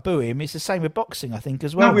you'll go and boo him. It's the same with boxing, I think,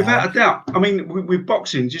 as well. No, without a doubt. I mean, with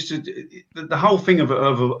boxing, the whole thing of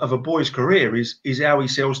a boy's career is how he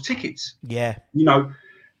sells tickets. Yeah. You know,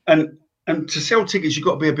 and to sell tickets, you've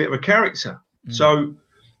got to be a bit of a character. So,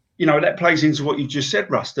 you know, that plays into what you just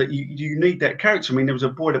said, Russ, that you need that character. I mean, there was a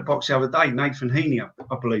boy that boxed the other day, Nathan Heaney,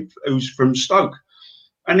 I believe, who's from Stoke.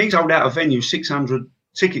 And he sold out a venue 600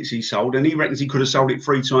 tickets he sold, and he reckons he could have sold it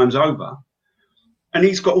 3 times over. And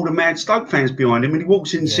he's got all the mad Stoke fans behind him, and he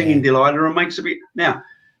walks in singing Delilah and makes a bit. Now,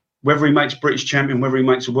 whether he makes British champion, whether he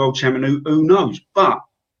makes a world champion, who knows? But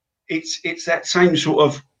it's that same sort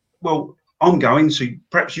of, well, I'm going, so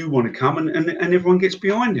perhaps you want to come, and everyone gets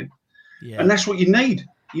behind him. Yeah. And that's what you need.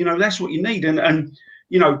 That's what you need. And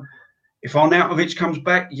if Arnautovic comes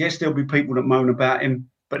back, yes, there'll be people that moan about him,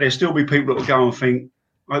 but there'll still be people that will go and think,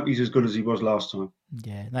 I hope he's as good as he was last time.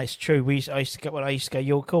 Yeah, that's true. I used to go,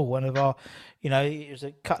 you're cool. One of our, it was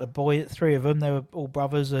a couple of boys, 3 of them, they were all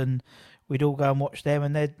brothers, and we'd all go and watch them,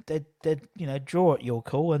 and they'd draw at your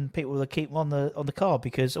call, and people would keep them on the card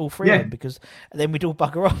because all 3 of them, because and then we'd all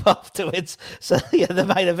bugger off afterwards. So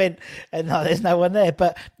the main event, and there's no one there.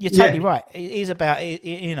 But you're totally right. It is about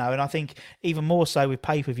and I think even more so with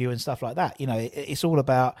pay-per-view and stuff like that. It's all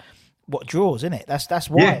about what draws, isn't it? That's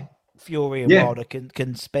why Fury and Wilder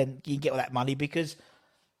can spend, you can get all that money, because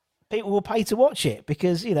people will pay to watch it,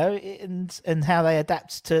 because and how they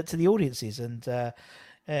adapt to the audiences, and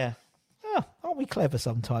aren't we clever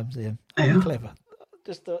sometimes, Ian? Aren't we clever?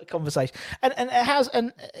 Just a conversation.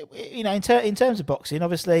 And in terms of boxing,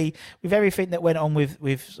 obviously with everything that went on with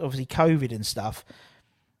obviously COVID and stuff,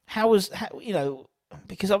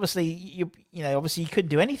 because obviously you couldn't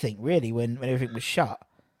do anything really when everything was shut.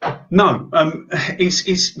 No,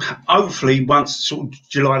 it's hopefully once sort of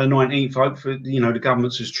July the 19th, hopefully, the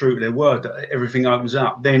government's as true to their word that everything opens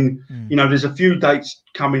up. Then, there's a few dates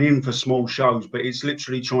coming in for small shows, but it's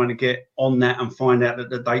literally trying to get on that and find out that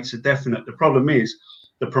the dates are definite. The problem is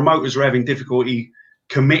the promoters are having difficulty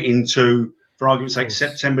committing to, for argument's sake,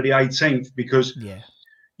 September the 18th, because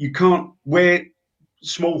you can't, where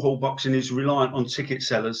small hall boxing is reliant on ticket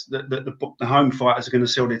sellers, that the home fighters are going to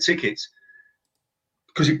sell their tickets,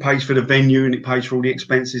 because it pays for the venue and it pays for all the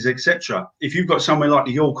expenses, etc. If you've got somewhere like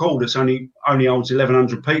the York Hall that's only holds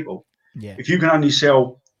 1,100 people, if you can only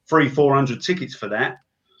sell 300-400 tickets for that,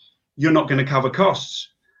 you're not going to cover costs.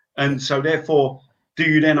 And so therefore, do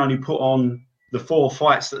you then only put on the 4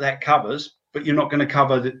 fights that covers, but you're not going to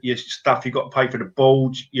cover your stuff? You've got to pay for the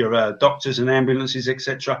board, your doctors and ambulances,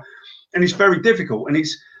 etc. And it's very difficult. And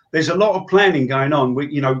there's a lot of planning going on.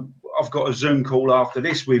 I've got a Zoom call after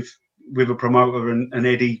this with a promoter and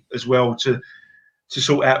Eddie as well to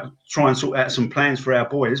try and sort out some plans for our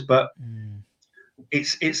boys. But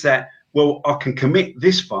it's that, well, I can commit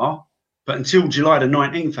this far, but until July the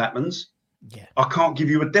 19th happens, I can't give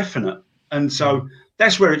you a definite. And so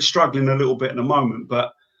that's where it's struggling a little bit at the moment.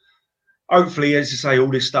 But hopefully, as I say,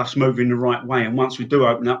 all this stuff's moving the right way. And once we do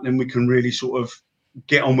open up, then we can really sort of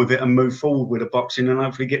get on with it and move forward with the boxing and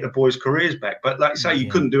hopefully get the boys' careers back. But like I say, you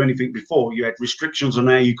couldn't do anything before. You had restrictions on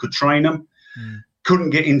how you could train them.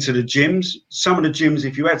 Couldn't get into the gyms. Some of the gyms,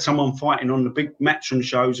 if you had someone fighting on the big Matchroom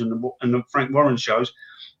shows and the Frank Warren shows,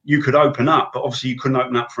 you could open up. But obviously, you couldn't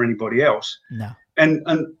open up for anybody else. No. And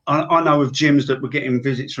I know of gyms that were getting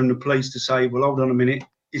visits from the police to say, well, hold on a minute,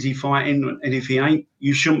 is he fighting? And if he ain't,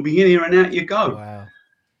 you shouldn't be in here, and out you go. Wow.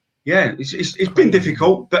 Yeah, it's been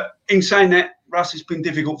difficult. But in saying that, Russ, it's been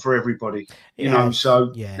difficult for everybody,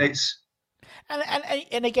 so it's...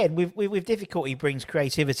 And again, with difficulty brings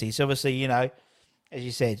creativity. So obviously, as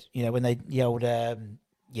you said, when they yelled, when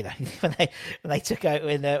they took out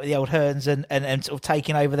in the old Hearns and sort of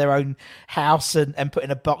taking over their own house and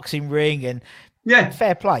putting a boxing ring and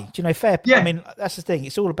fair play. Fair play. I mean, that's the thing.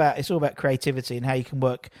 It's all about creativity and how you can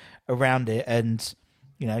work around it. And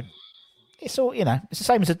it's all it's the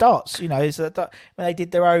same as the darts. It's when they did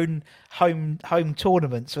their own home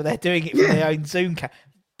tournaments where they're doing it from their own Zoom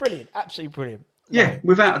brilliant, absolutely brilliant.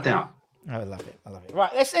 Without a doubt. I love it.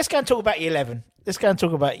 Right, let's go and talk about year 11. Let's go and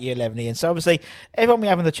talk about year 11, Ian. So obviously, everyone we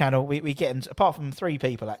have on the channel, we get them, apart from 3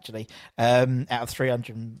 people actually, out of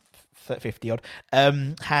 350 odd,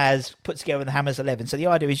 has put together the Hammers 11. So the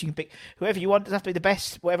idea is you can pick whoever you want. It doesn't have to be the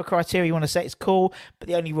best. Whatever criteria you want to set is cool. But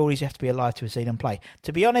the only rule is you have to be alive to have seen them play.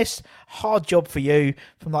 To be honest, hard job for you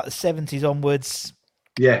from like the 70s onwards.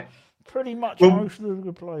 Yeah. Pretty much most of the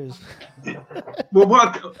good players. Well,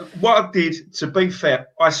 what I did, to be fair,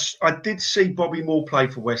 I did see Bobby Moore play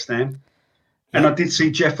for West Ham, and I did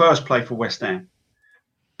see Jeff Hurst play for West Ham.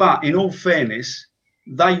 But in all fairness,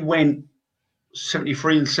 they went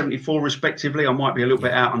 73 and 74 respectively. I might be a little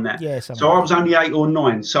bit out on that. Yeah, so I was only 8 or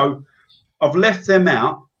 9. So I've left them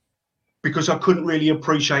out because I couldn't really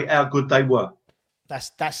appreciate how good they were.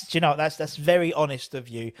 That's very honest of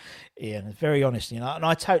you, Ian. It's very honest, and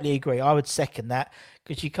I totally agree. I would second that,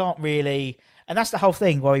 because you can't really, and that's the whole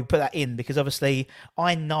thing why we put that in, because obviously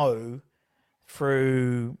I know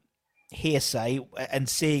through hearsay and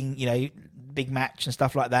seeing, big match and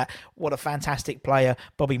stuff like that, what a fantastic player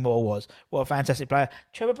Bobby Moore was, what a fantastic player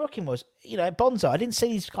Trevor Brooking was. Bonzo, I didn't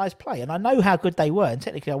see these guys play, and I know how good they were, and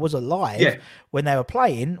technically I was alive when they were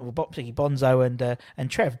playing, particularly Bonzo and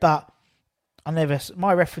Trev, but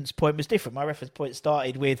My reference point was different. My reference point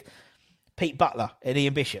started with Pete Butler and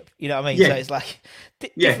Ian Bishop. You know what I mean? Yeah. So it's like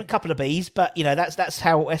different couple of bees, but that's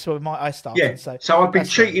where I started. Yeah. So I'd be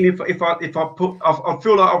cheating if I put. I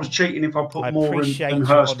feel like I was cheating if I put more than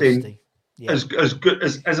Hurst in. Yeah. As good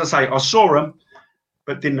as I say, I saw them,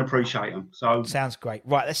 but didn't appreciate them. So sounds great.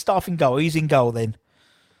 Right, let's start off in goal. Who's in goal then?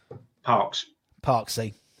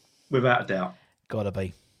 Parksy, without a doubt. Gotta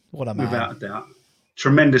be. What a man. Without a doubt.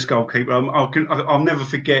 Tremendous goalkeeper. I'll never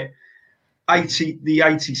forget the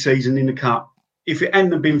 80 season in the cup. If it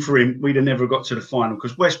hadn't been for him, we'd have never got to the final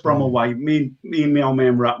because West Brom away, me and my old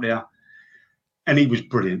man were up there, and he was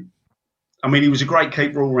brilliant. I mean, he was a great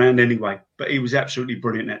keeper all round anyway, but he was absolutely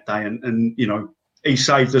brilliant that day, and he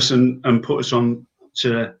saved us and put us on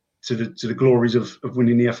to the glories of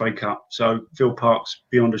winning the FA Cup. So Phil Parks,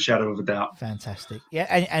 beyond a shadow of a doubt. Fantastic. Yeah,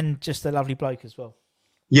 and just a lovely bloke as well.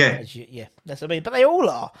 Yeah. That's what I mean. But they all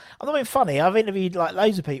are. I'm not being funny. I've interviewed like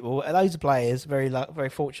loads of people, loads of players, very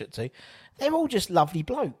fortunate to. They're all just lovely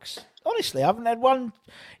blokes. Honestly, I haven't had one.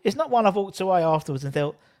 It's not one I've walked away afterwards and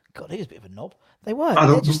thought, God, he was a bit of a knob. They weren't.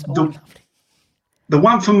 They're just all lovely. The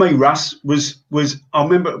one for me, Russ, was I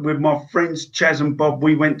remember with my friends Chaz and Bob,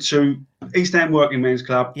 we went to East Ham Working Men's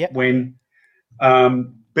Club when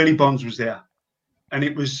Billy Bonds was there, and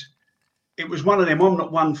it was one of them. I'm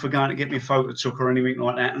not one for going to get me a photo took or anything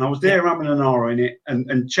like that. And I was there umming and ahhing it, and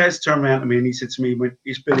Chaz turned around to me and he said to me,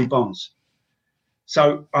 "It's Billy Bonds."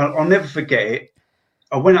 So I'll never forget it.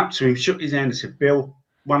 I went up to him, shook his hand, and said, "Bill,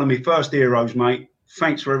 one of my first heroes, mate.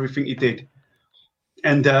 Thanks for everything you did."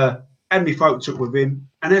 And had me photo took with him,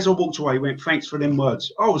 and as I walked away, he went, "Thanks for them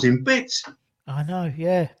words." I was in bits. I know,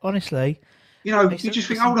 yeah. Honestly, you just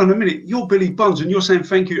think, hold on a minute, you're Billy Bonds, and you're saying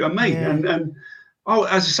thank you to me, and as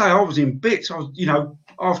I say, I was in bits. I was,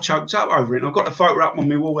 half choked up over it. And I got the photo up on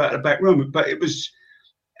my wall out of the back room, but it was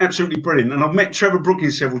absolutely brilliant. And I've met Trevor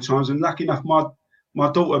Brooking several times, and lucky enough,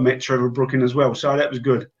 my daughter met Trevor Brooking as well, so that was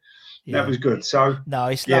good. Yeah. That was good. So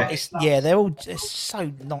no, they're all just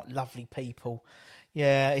so not lovely people.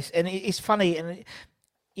 Yeah, it's funny, and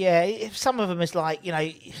if some of them is like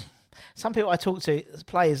some people I talk to as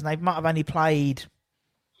players, and they might have only played,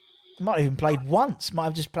 might have even played once, might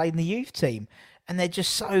have just played in the youth team, and they're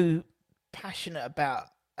just so passionate about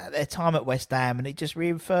their time at West Ham, and it just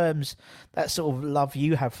reaffirms that sort of love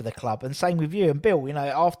you have for the club. And same with you and Bill.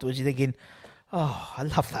 Afterwards you're thinking, oh, I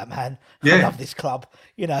love that man. Yeah. I love this club.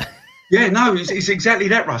 Yeah, no, it's exactly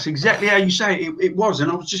that, Russ. Exactly how you say it. It was, and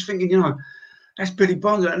I was just thinking, that's Billy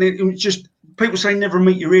Bonds, and it was just people say never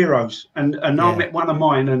meet your heroes, and I met one of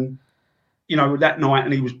mine, and that night,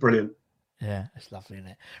 and he was brilliant. Yeah, that's lovely, isn't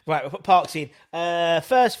it? Right, we'll put Parks in.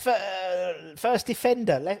 First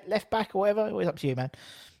defender, left back or whatever. It's up to you, man.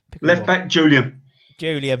 Left back, Julian.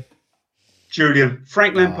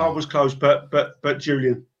 Frank Lampard was close, but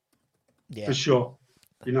Julian, for sure.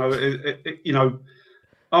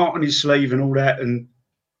 Art on his sleeve and all that, and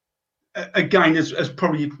again, as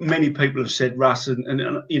probably many people have said, Russ, and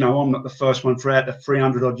I'm not the first one throughout the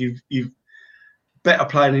 300 odd. You've better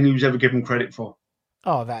player than he was ever given credit for.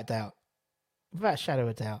 Oh, without a doubt, without a shadow of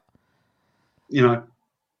a doubt.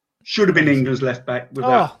 Should have been England's left back.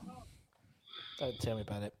 Without. Oh, don't tell me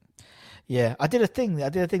about it. Yeah, I did a thing the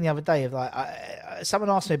other day of someone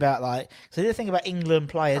asked me about so I did a thing about England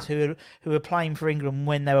players who were playing for England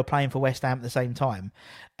when they were playing for West Ham at the same time,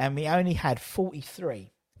 and we only had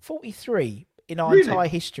 43 in our entire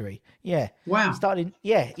history. Yeah. Wow. Started.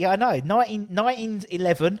 Yeah, I know.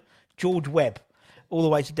 1911, George Webb, all the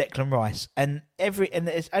way to Declan Rice, and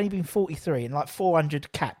there's only been 43 and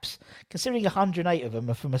 400 caps. Considering 108 of them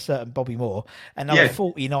are from a certain Bobby Moore, and another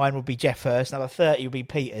 49 would be Jeff Hurst, another 30 would be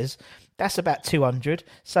Peters. That's about 200.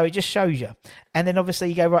 So it just shows you. And then obviously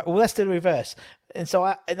you go, right, well, let's do the reverse. And so,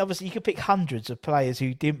 obviously you could pick hundreds of players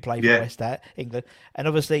who didn't play for West Ham, England. And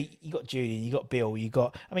obviously you got Julian, you got Bill,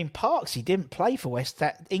 Parks, he didn't play for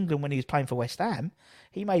England when he was playing for West Ham.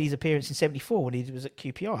 He made his appearance in 74 when he was at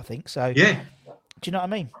QPR, I think. So do you know what I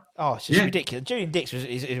mean? Oh, it's just ridiculous. Julian Dix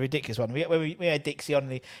is a ridiculous one. We had Dixie on,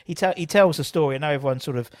 and he tells a story. I know everyone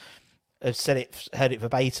sort of has heard it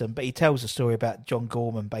verbatim, but he tells a story about John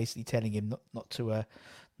Gorman basically telling him not to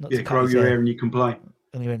grow your hair and you can play.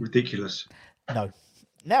 And he went, ridiculous. No,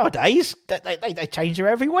 nowadays they change her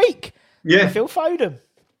every week. Yeah, Phil Foden.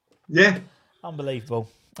 Yeah, unbelievable.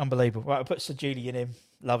 Right, I put Sir Julian in.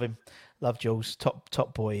 Love him. Love Jules.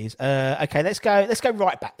 Top boy is. Okay, let's go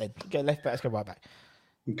right back then. Go left back. Let's go right back.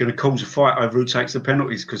 I'm going to cause a fight over who takes the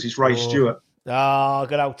penalties because it's Ray Stewart. Oh,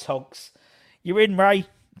 good old Tonks. You're in, Ray.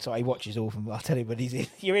 Sorry, he watches all of them. I'll tell you, but he's in.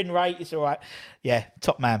 You're in, Ray. It's all right. Yeah,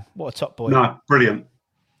 top man. What a top boy. No, brilliant.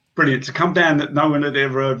 brilliant to come down that no one had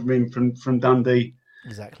ever heard of him from Dundee,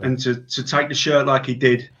 Exactly. and to take the shirt like he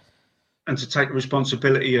did, and to take the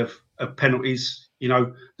responsibility of penalties. You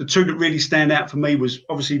know, the two that really stand out for me was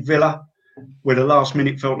obviously Villa, where the last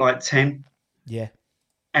minute felt like 10, Yeah.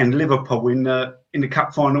 and Liverpool in the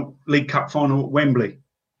cup final, League Cup final at Wembley,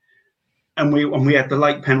 and we had the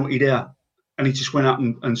late penalty there, and he just went up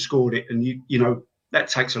and scored it, and you know that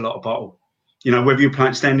takes a lot of bottle. You know, whether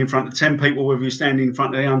you're standing in front of 10 people, whether you're standing in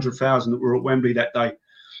front of the 100,000 that were at Wembley that day,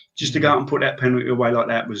 just to go out and put that penalty away like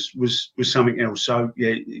that was something else. So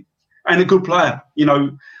yeah, and a good player. You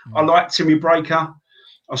know, I liked Timmy Breaker.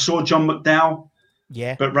 I saw John McDowell.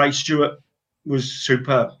 Yeah. But Ray Stewart was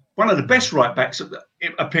superb. One of the best right backs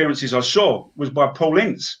appearances I saw was by Paul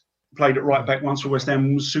Ince. Played at right back once for West Ham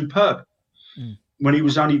and was superb. When he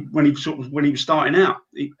was starting out,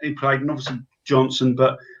 he played, and obviously Johnson,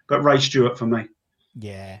 but Ray Stewart for me.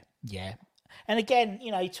 Yeah. And again,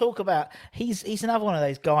 you know, you talk about he's another one of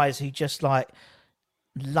those guys who just like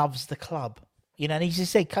loves the club. You know, and he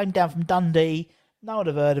just said came down from Dundee, no one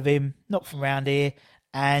had heard of him, not from around here,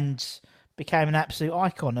 and became an absolute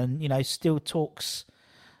icon. And you know, still talks.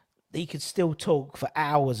 He could still talk for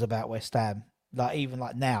hours about West Ham, like even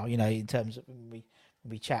like now. You know, in terms of when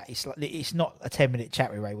we chat, it's not a 10-minute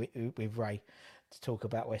chat with Ray to talk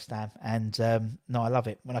about West Ham. And no, I love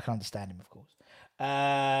it when I can understand him, of course.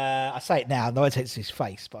 I say it now. No one takes his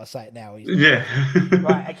face, but I say it now. Yeah.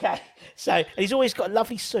 Right. Okay. So and he's always got a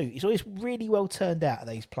lovely suit. He's always really well turned out.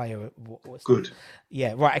 These player. Good.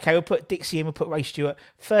 Yeah. Right. Okay. We'll put Dixie in. We'll put Ray Stewart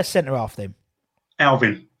first centre half. Then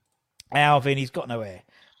Alvin. He's got no hair,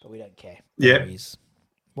 but we don't care. Yeah. He's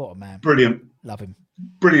what a man. Brilliant. Love him.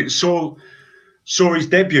 Brilliant. Saw his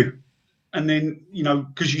debut, and then you know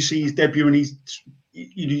because you see his debut and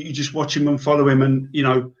you just watch him and follow him, and you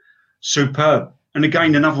know superb. And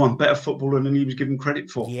again, another one, better footballer than he was given credit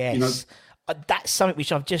for. Yes. You know? That's something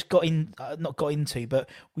which I've just not got into, but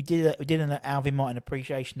we did an Alvin Martin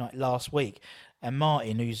appreciation night last week, and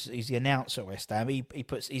Martin, who's the announcer at West Ham,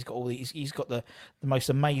 he's got the most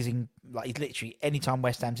amazing, like he's literally anytime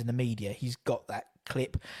West Ham's in the media, he's got that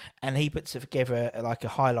clip, and he puts together like a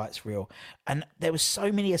highlights reel, and there was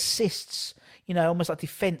so many assists. You know, almost like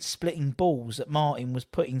defence splitting balls that Martin was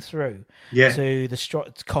putting through to the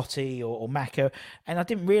Cotty or Macca. And I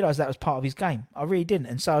didn't realise that was part of his game. I really didn't.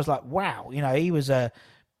 And so I was like, wow, you know, he was a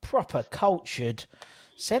proper cultured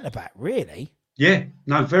centre-back, really. Yeah,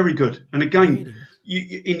 no, very good. And again,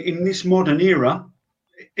 in this modern era,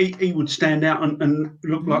 he would stand out and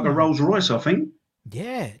look like a Rolls Royce, I think.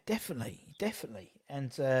 Yeah, definitely.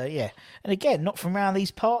 And, and again, not from around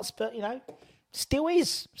these parts, but, you know, Still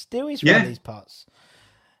is around these parts.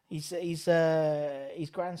 His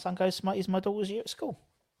grandson goes to my daughter's year at school.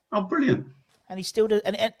 Oh, brilliant! And he still does,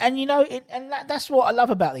 and you know, that's what I love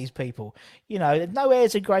about these people. You know, there's no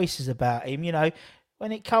airs and graces about him. You know,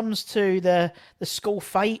 when it comes to the school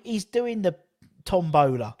fete, he's doing the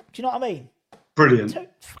tombola. Do you know what I mean? Brilliant.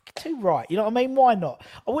 Too right. You know what I mean? Why not?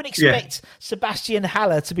 I wouldn't expect Sebastian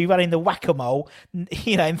Haller to be running the whack-a-mole,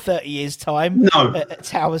 you know, in 30 years' time at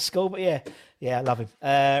Tower School. But yeah, I love him.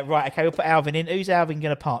 Right, okay, we'll put Alvin in. Who's Alvin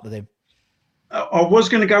going to partner with him? I was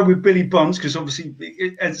going to go with Billy Bonds because obviously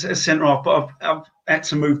as a centre half, but I've had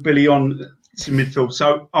to move Billy on to midfield.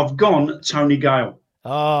 So I've gone Tony Gale.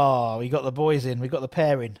 Oh, we got the boys in. We got the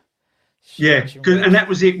pair in. Yeah, and that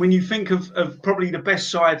was it. When you think of probably the best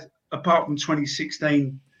side apart from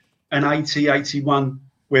 2016 and 81,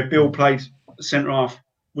 where Bill played centre half,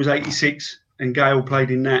 was 86, and Gale played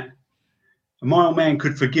in that. And my old man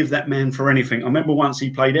could forgive that man for anything. I remember once he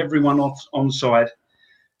played everyone onside.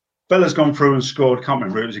 Fella's gone through and scored. Can't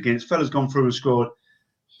remember who it was against. Fella's gone through and scored.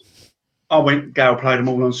 Gale played them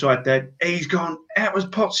all onside there. He's gone, that was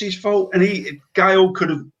Potts' fault. And Gale could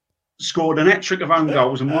have scored an hat-trick of own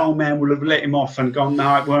goals, and my old man would have let him off and gone,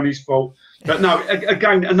 no, it weren't his fault. But no,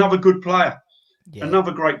 again, another good player. Yeah.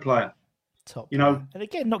 Another great player. Top. You know, and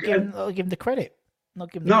again, not give him the credit.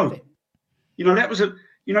 Not give him the credit. You know, that was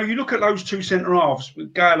you look at those two centre halves,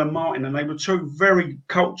 Gale and Martin, and they were two very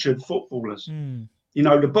cultured footballers. You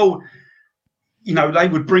know, the ball, you know, they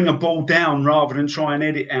would bring a ball down rather than try and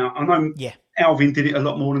edit out. I know Alvin did it a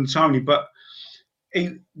lot more than Tony, but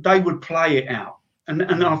they would play it out. And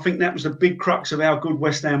I think that was the big crux of how good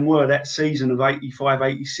West Ham were that season of 85,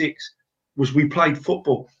 86, was we played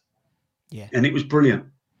football. Yeah. And it was brilliant.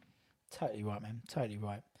 Totally right, man. Totally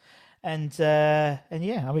right. And yeah,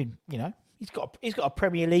 I mean, you know, he's got a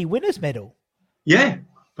Premier League winners medal. Yeah,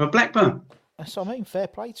 for Blackburn. That's what I mean. Fair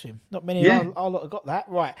play to him. Not many of our lot have got that.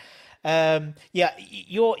 Right.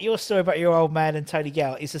 Your story about your old man and Tony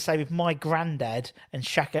Gale is the same with my granddad and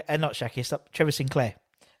Trevor Sinclair.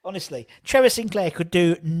 Honestly, Trevor Sinclair could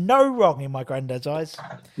do no wrong in my granddad's eyes.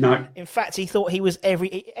 No. In fact, he thought he was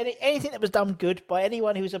anything that was done good by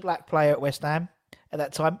anyone who was a black player at West Ham at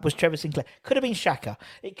that time was Trevor Sinclair. Could have been Shaka.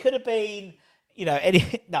 It could have been,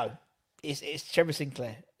 it's Trevor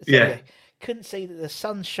Sinclair. So, Yeah. couldn't see that the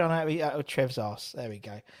sun shone out of Trev's arse. There we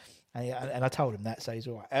go. And I told him that, so he's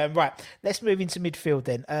all right. Right, let's move into midfield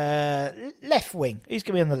then. Left wing. Who's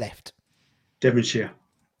going to be on the left? Devonshire.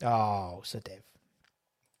 Oh, Sir Dev.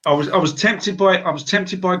 I was tempted by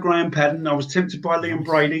Graham Padden. I was tempted by Liam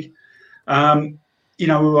Brady.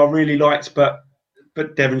 Who I really liked, but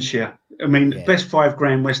Devonshire. I mean, best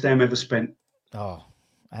 £5,000 West Ham ever spent. Oh,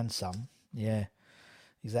 and some. Yeah,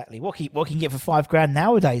 exactly. What can you get for £5,000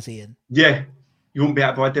 nowadays, Ian? Yeah, you wouldn't be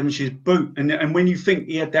able to buy Devonshire's boot. And when you think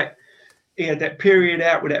he had that period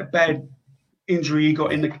out with that bad injury he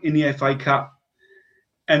got in the FA Cup,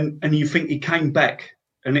 and you think he came back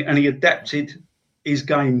and he adapted his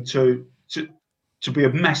game to be a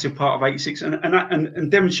massive part of '86,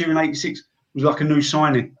 and Devonshire in '86 was like a new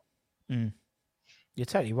signing. Mm. You're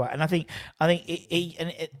totally right, and I think I think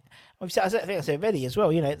I think I said already as well.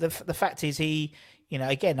 The fact is he,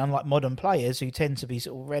 again, unlike modern players who tend to be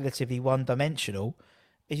sort of relatively one-dimensional,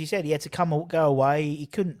 as you said, he had to go away.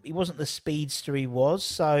 He wasn't the speedster he was,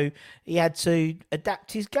 so he had to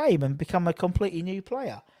adapt his game and become a completely new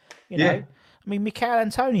player. I mean, Mikel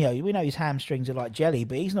Antonio, we know his hamstrings are like jelly,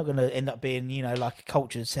 but he's not going to end up being, like a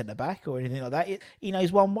cultured centre-back or anything like that. He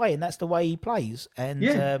knows one way, and that's the way he plays.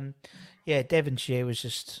 And, Devonshire was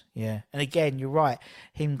just, And again, you're right,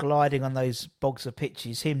 him gliding on those bogs of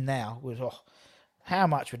pitches, him now, how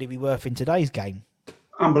much would he be worth in today's game?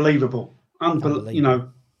 Unbelievable.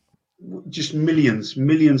 Just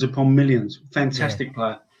millions upon millions. Fantastic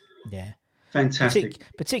player. Yeah. Fantastic.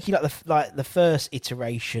 Particularly like the first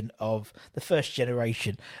iteration of the first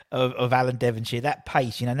generation of Alan Devonshire, that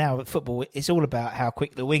pace, now at football, it's all about how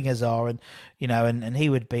quick the wingers are, and and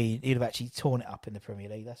he'd have actually torn it up in the Premier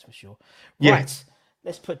League, that's for sure. Right.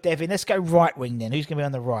 Let's put Dev in. Let's go right wing then. Who's going to be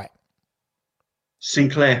on the right?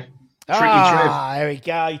 Sinclair. Trev. There we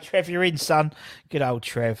go. Trev, you're in, son. Good old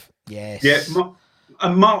Trev. Yes. Yeah.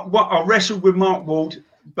 And Mark, I wrestled with Mark Ward,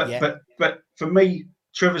 but for me,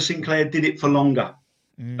 Trevor Sinclair did it for longer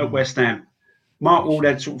at West Ham. Mark Ward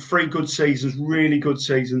had sort of 3 good seasons, really good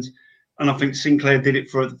seasons, and I think Sinclair did it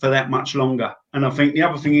for that much longer. And I think the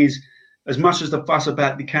other thing is, as much as the fuss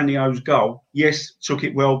about Di Canio's goal, yes, took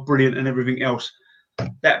it well, brilliant, and everything else,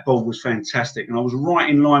 that ball was fantastic, and I was right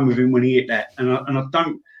in line with him when he hit that. And I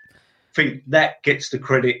don't think that gets the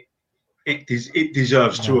credit it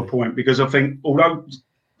deserves to a point, because I think although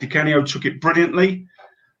Di Canio took it brilliantly,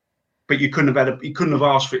 but he couldn't have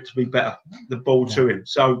asked for it to be better, the ball to him.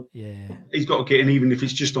 So he's got to get in, even if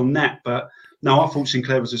it's just on that. But no, I thought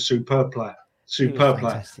Sinclair was a superb player.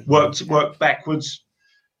 Worked backwards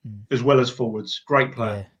as well as forwards. Great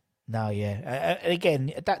player. And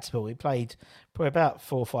again, adaptable. He played probably about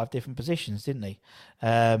 4 or 5 different positions, didn't he?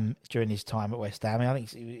 During his time at West Ham. I think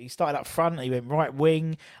he started up front. He went right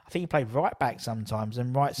wing. I think he played right back sometimes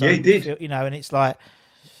and right side. Yeah, he did. And it's like,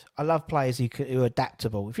 I love players who are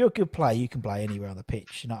adaptable. If you're a good player, you can play anywhere on the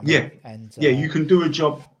pitch. You know what I mean? And you can do a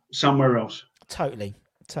job somewhere else. Totally.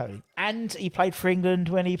 And he played for England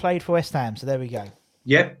when he played for West Ham. So there we go.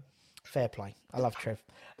 Yep. Fair play. I love Trev.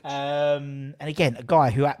 And again, a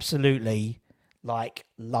guy who absolutely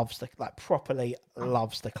properly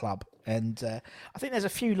loves the club. And I think there's a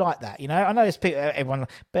few like that. I know there's people, everyone,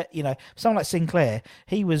 but someone like Sinclair,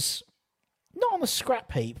 he was not on the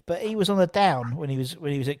scrap heap, but he was on the down when he was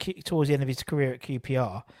towards the end of his career at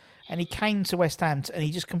QPR, and he came to West Ham and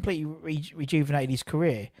he just completely rejuvenated his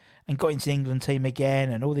career and got into the England team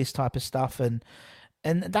again and all this type of stuff, and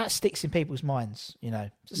that sticks in people's minds.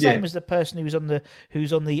 It's the same as the person who's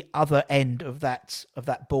on the other end of that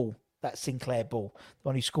ball, that Sinclair ball, the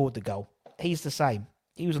one who scored the goal. He's the same.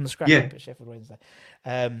 He was on the scrap heap at Sheffield Wednesday.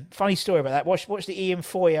 Funny story about that. Watch the Ian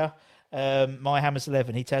Foyer. My Hammers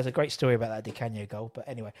 11. He tells a great story about that Di Canio goal. But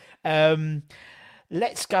anyway,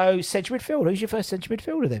 let's go central midfielder. Who's your first central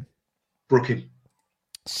midfielder then? Brooking.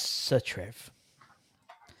 Sir Trev.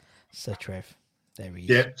 There he is.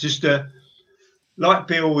 Yeah, just like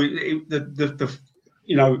Bill, and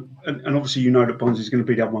obviously that Bonds is going to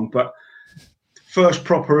be that one, but first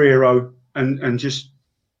proper hero, and just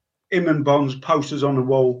him and Bonds, posters on the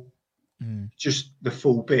wall, just the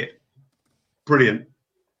full bit. Brilliant.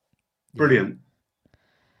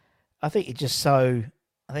 I think it's just so.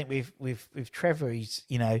 I think with Trevor, he's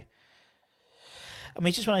I mean,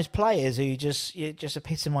 he's just one of those players who just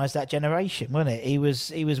epitomised that generation, wasn't it? He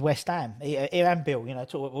was West Ham. He and Bill, we'll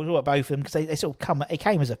talk about both of them because they sort of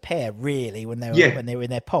came as a pair really when they were in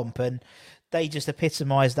their pomp, and they just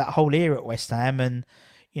epitomised that whole era at West Ham, and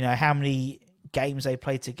how many games they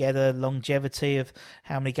played together, longevity of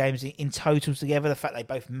how many games in total together, the fact they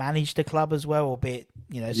both managed the club as well, albeit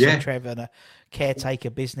Sir Trevor and a caretaker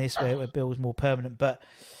business where Bill was more permanent, but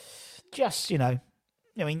just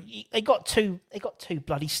I mean, they got two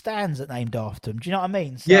bloody stands that named after them. Do you know what I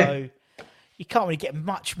mean? So you can't really get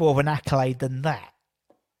much more of an accolade than that.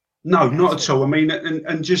 No, not at all. I mean,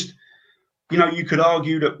 and just you could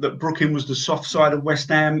argue that Brooklyn was the soft side of West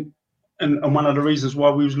Ham, and one of the reasons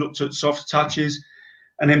why we was looked at soft touches,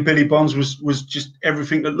 and then Billy Bonds was just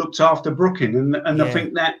everything that looked after Brooklyn, and I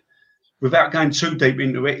think that without going too deep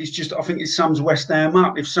into it, it's just I think it sums West Ham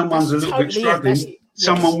up. If someone's a little bit struggling,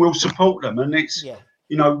 someone will support them, and it's.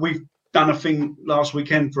 We've done a thing last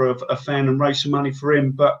weekend for a fan and raised some money for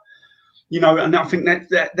him. But, and I think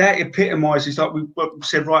that epitomises, like we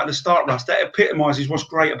said right at the start, Russ, that epitomises what's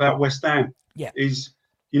great about West Ham. Yeah. Is,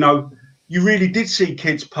 you really did see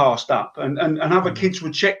kids passed up and other kids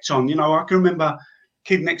were checked on. I can remember a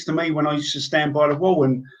kid next to me when I used to stand by the wall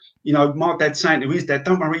and, my dad saying to his dad,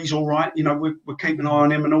 don't worry, he's all right. We're keeping an eye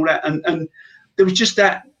on him and all that. And there was just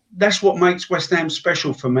that. That's what makes West Ham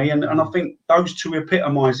special for me, and I think those two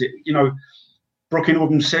epitomise it. Brooklyn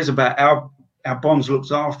Orban says about our Bonds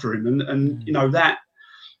looks after him, and that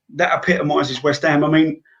epitomises West Ham. I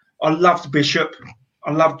mean, I loved Bishop,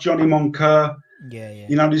 I loved Johnny Moncur.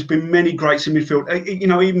 There's been many greats in midfield.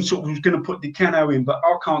 Even sort of was going to put Di in, but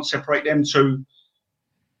I can't separate them two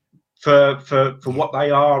for what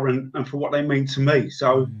they are and for what they mean to me.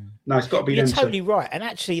 So. No, it's got to be. You're totally right, and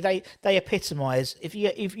actually, they epitomise. If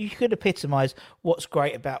you could epitomise what's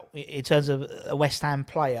great about in terms of a West Ham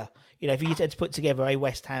player, if you had to put together a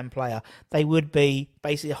West Ham player, they would be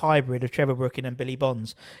basically a hybrid of Trevor Brooking and Billy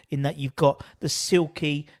Bonds. In that you've got the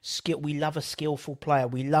silky skill. We love a skillful player.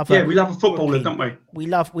 We love we love a footballer, don't we? We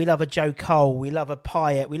love a Joe Cole. We love a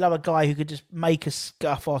Pyatt. We love a guy who could just make us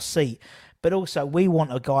scuff our seat. But also, we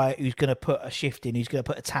want a guy who's going to put a shift in, who's going to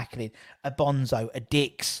put a tackle in, a Bonzo, a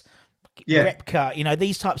Dix. Repka,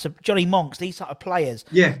 these types of Johnny Monks, these type of players.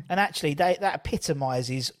 Yeah. And actually, that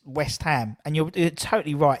epitomises West Ham. And you're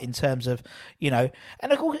totally right in terms of, and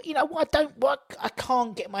of course, what I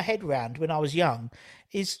can't get my head around when I was young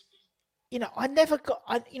is, I never got,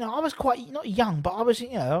 I was quite not young, but I was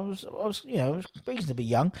reasonably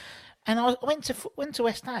young, and I went to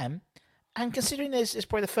West Ham. And considering it's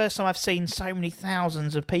probably the first time I've seen so many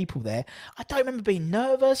thousands of people there, I don't remember being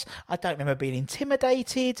nervous. I don't remember being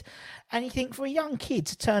intimidated. And you think for a young kid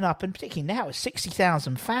to turn up, and particularly now with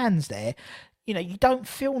 60,000 fans there, you don't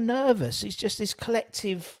feel nervous. It's just this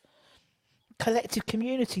collective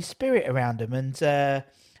community spirit around them. And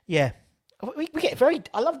we get very.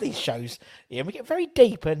 I love these shows. Yeah, we get very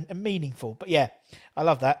deep and meaningful. But yeah, I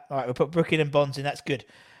love that. All right, we'll put Brooklyn and Bonds in. That's good.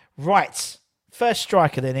 Right, first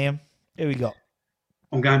striker then, Ian. Who we got?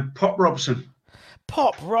 I'm going Pop Robson.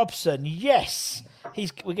 Pop Robson, yes.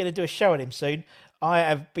 We're going to do a show on him soon. I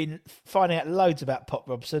have been finding out loads about Pop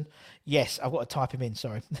Robson. Yes, I've got to type him in.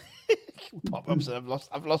 Sorry, Pop Robson.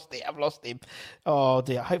 I've lost him. Oh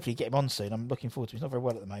dear. Hopefully get him on soon. I'm looking forward to him. He's not very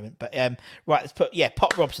well at the moment. But right, let's put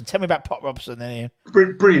Pop Robson. Tell me about Pop Robson then, Ian.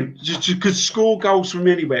 Brilliant. Just could score goals from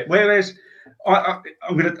anywhere. Whereas I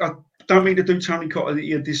don't mean to do Tony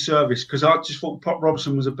Cottee a disservice, because I just thought Pop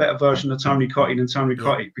Robson was a better version of Tony Cottee than Tony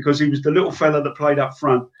Cottee, because he was the little fella that played up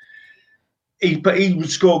front. But he would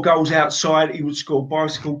score goals outside. He would score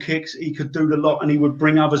bicycle kicks. He could do the lot, and he would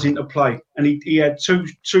bring others into play. And he had two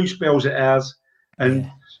spells at ours,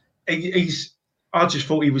 and I just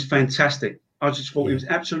thought he was fantastic. I just thought he was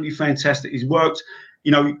absolutely fantastic. He's worked.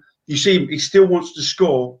 You see him. He still wants to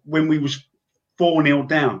score when we was 4-0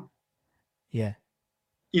 down. Yeah.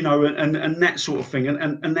 And that sort of thing.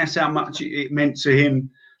 And that's how much it meant to him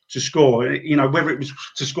to score, whether it was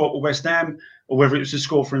to score for West Ham or whether it was to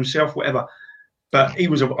score for himself, whatever. But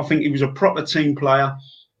I think he was a proper team player,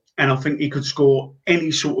 and I think he could score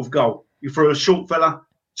any sort of goal. For a short fella,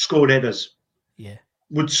 scored headers. Yeah.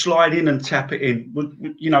 Would slide in and tap it in. Would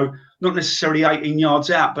not necessarily 18 yards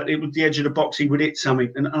out, but it was the edge of the box, he would hit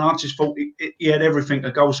something. And I just thought he had everything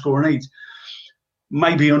a goal scorer needs.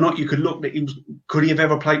 Maybe or not, you could look at him. Could he have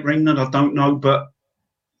ever played for England? I don't know, but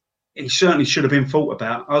he certainly should have been thought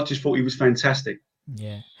about. I just thought he was fantastic.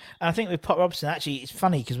 Yeah, and I think with Pop Robson, actually, it's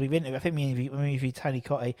funny because we interviewed Tony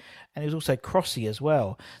Cottee, and it was also Crossy as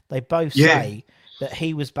well. They both say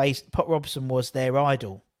that Pop Robson was their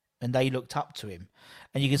idol, and they looked up to him.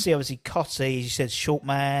 and you can see obviously Cottee, as you said, short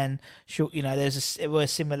man, short. You know, there were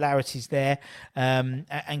similarities there, and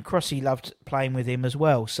Crossy loved playing with him as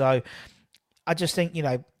well. So I just think, you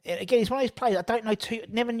know, again, he's one of those players I don't know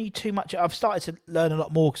never knew too much. I've started to learn a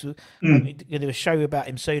lot more because we're going to do a show about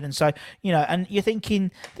him soon, and so, you know, and you're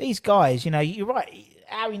thinking these guys, you know, you're right.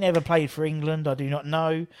 How he never played for England, I do not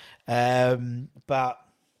know, but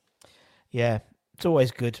yeah, it's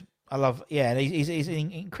always good. I love, and he's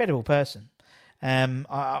an incredible person.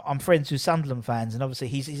 I'm friends with Sunderland fans, and obviously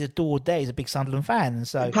he's adored there. He's a big Sunderland fan, and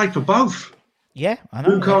so he played for both. Yeah, I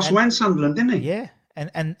know. Newcastle and Sunderland, didn't he? Yeah,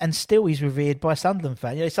 and still he's revered by Sunderland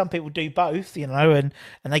fans. You know, some people do both, you know, and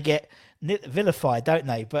they get vilified, don't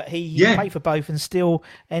they? But he played for both and still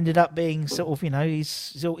ended up being sort of, you know,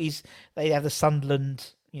 he's they have the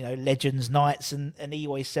Sunderland, you know, Legends nights, and he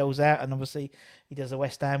always sells out, and obviously he does the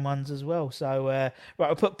West Ham ones as well. So right,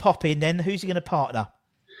 I'll put Pop in then. Who's he going to partner?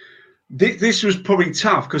 This was probably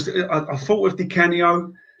tough because I thought of Di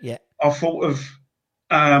Canio. Yeah. I thought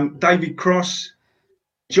of David Cross,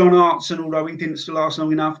 John Hartson, although he didn't last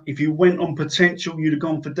long enough. If you went on potential, you'd have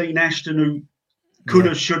gone for Dean Ashton, who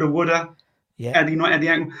coulda, shoulda, woulda. Yeah. Had he not had the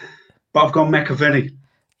angle. But I've gone McAvenny.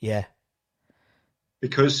 Yeah.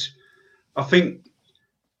 Because I think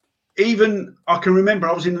even I can remember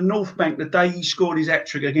I was in the North Bank the day he scored his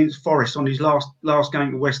hat-trick against Forest on his last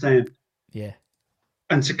game at West Ham. Yeah.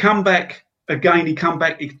 And to come back again, he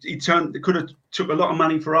could have took a lot of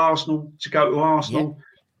money for Arsenal to go to Arsenal,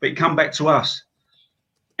 but he come back to us.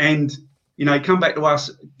 And, you know, he come back to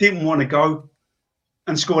us, didn't want to go,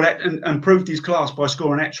 and scored and proved his class by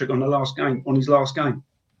scoring a hat-trick on his last game.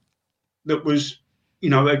 That was, you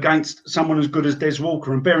know, against someone as good as Des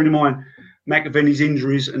Walker. And bearing in mind McAvenny's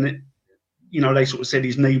injuries, and you know, they sort of said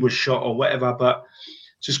his knee was shot or whatever, but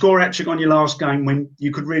to score a hat-trick on your last game when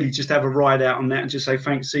you could really just have a ride out on that and just say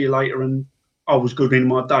thanks, see you later, and I was good in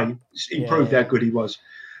my day. He proved how good he was.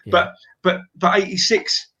 Yeah. But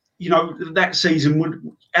 86, you know, that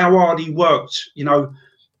season, how hard he worked, you know,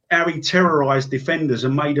 how he terrorised defenders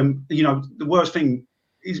and made them, you know, the worst thing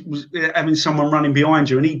was having someone running behind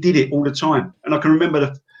you, and he did it all the time. And I can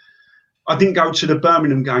remember I didn't go to the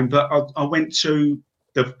Birmingham game, but I went to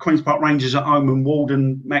the Queen's Park Rangers at home, and Ward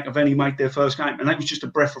and McAvenny made their first game, and that was just a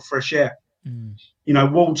breath of fresh air. You know,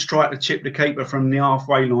 Ward's tried to chip the keeper from the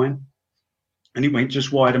halfway line, and he went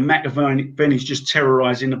just wide, and McAvenny's just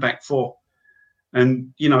terrorising the back four.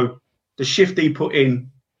 And, you know, the shift he put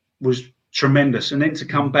in was tremendous. And then to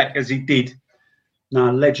come back as he did,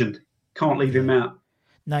 legend. Can't leave him out.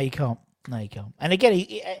 No, you can't. And again,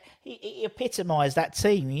 he epitomised that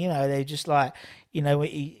team. You know, they're just like, you know,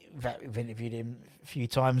 we've interviewed him a few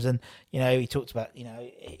times, and you know, he talked about, you know,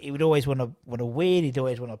 he would always want to win. He'd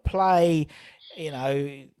always want to play. You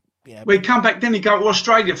know. Well, he'd come back, then he'd go to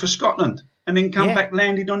Australia for Scotland, and then come back,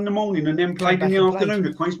 landed on the morning, and then played in the afternoon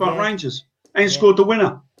at Queen's Park Rangers, and scored the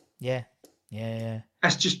winner. Yeah.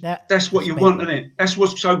 That's just that's what you want, isn't it? That's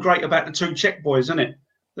what's so great about the two Czech boys, isn't it?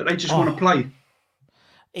 That they just want to play.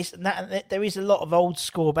 There is a lot of old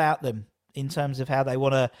school about them in terms of how they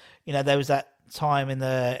want to. You know, there was that time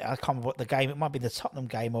I can't remember what the game. It might be the Tottenham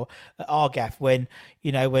game or at Argaff when,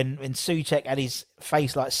 you know, when Souček had his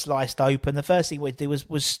face like sliced open. The first thing we'd do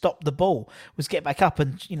was stop the ball, was get back up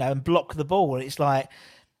and, you know, and block the ball. And it's like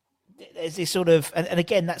there's this sort of, and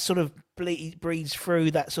again, that sort of breeds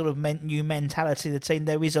through that sort of new mentality of the team.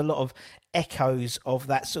 There is a lot of echoes of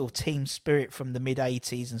that sort of team spirit from the mid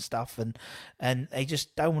 80s and stuff, and they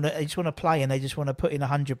just don't want to. They just want to play, and they just want to put in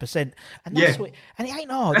 100%. And that's what. And it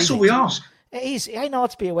ain't hard. That's all we ask. It is. It ain't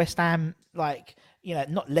hard to be a West Ham, like, you know,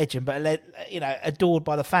 not legend, but, you know, adored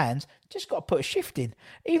by the fans. Just got to put a shift in,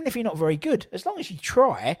 even if you're not very good. As long as you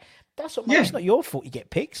try. That's what. It's not your fault you get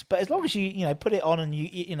picks, but as long as you know, put it on and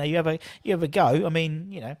you know, you have a go. I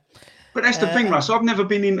mean, you know. But that's the thing, Russ. I've never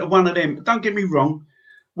been into one of them. Don't get me wrong.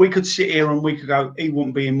 We could sit here and we could go, he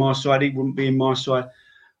wouldn't be in my side, he wouldn't be in my side.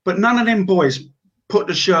 But none of them boys put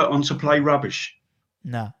the shirt on to play rubbish.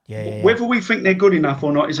 No. Whether we think they're good enough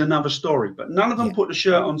or not is another story. But none of them put the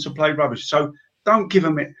shirt on to play rubbish. So don't give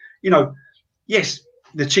them it. You know, yes,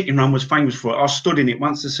 the chicken run was famous for it. I stood in it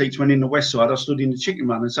once the seats went in the West Side. I stood in the chicken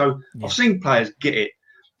run. And so I've seen players get it.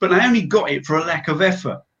 But they only got it for a lack of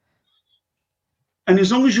effort. And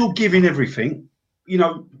as long as you're giving everything, you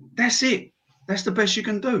know, that's it. That's the best you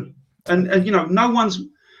can do. And you know, no one's,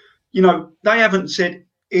 you know, they haven't said,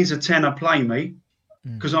 here's a tenner, play me,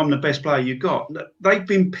 because I'm the best player you got. They've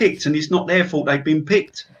been picked, and it's not their fault they've been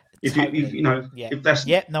picked. If you know, if that's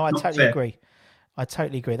I totally fair. agree. I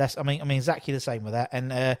totally agree. That's I mean exactly the same with that.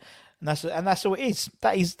 And that's all it is.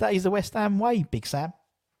 That is the West Ham way, Big Sam.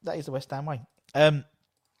 That is the West Ham way.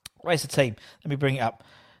 Where's the team? Let me bring it up.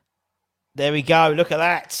 There we go. Look at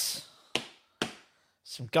that.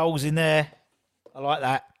 Some goals in there. I like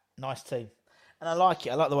that. Nice team. And I like it.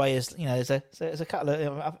 I like the way there's a couple of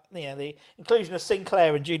the inclusion of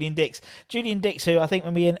Sinclair and Julian Dix. Julian Dix, who I think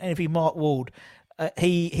when we interviewed Mark Ward,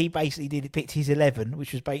 he basically picked his 11,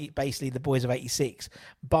 which was basically the boys of '86,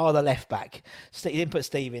 bar the left back. He didn't put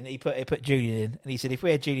Steve in. He put Julian in, and he said if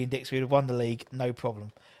we had Julian Dix, we'd have won the league, no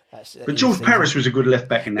problem. But George Parris was a good left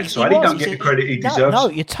back in that side. He don't get the credit he deserves. No,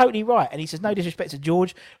 you're totally right. And he says no disrespect to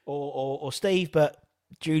George or Steve, but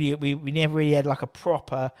Julian, we never really had like a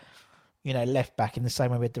proper, left back in the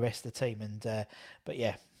same way with the rest of the team. And but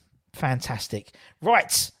yeah, fantastic.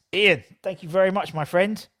 Right, Ian, thank you very much, my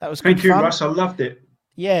friend. That was good. Thank you, Russ. I loved it.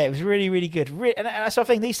 Yeah, it was really, really good. And that's the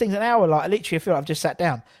thing. These things an hour, like literally, I feel like I've just sat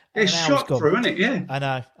down. It's shot through, isn't it? Yeah. I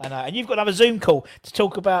know. And you've got another Zoom call to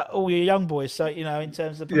talk about all your young boys. So, in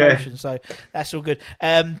terms of promotion. Yeah. So that's all good.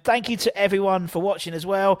 Thank you to everyone for watching as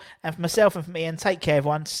well. And for myself and for me, and take care,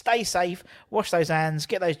 everyone. Stay safe. Wash those hands.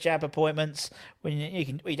 Get those jab appointments. When you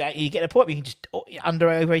get an appointment, you can just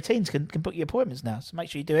over 18s can book your appointments now. So make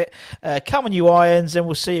sure you do it. Come on, you irons, and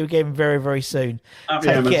we'll see you again very, very soon. Take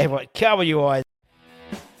care, everyone. Come on, you irons.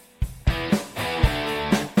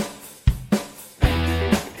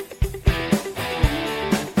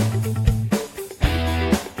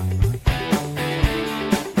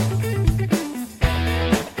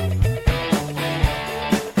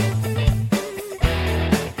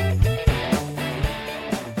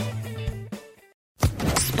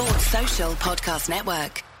 Podcast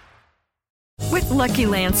Network. With Lucky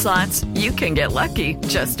Land Slots, you can get lucky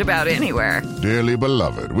just about anywhere. Dearly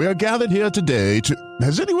beloved, we are gathered here today to...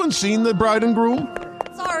 Has anyone seen the bride and groom?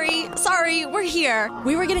 Sorry, we're here.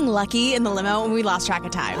 We were getting lucky in the limo and we lost track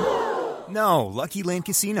of time. No, Lucky Land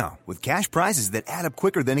Casino, with cash prizes that add up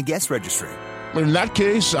quicker than a guest registry. In that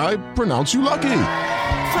case, I pronounce you lucky.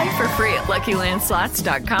 Play for free at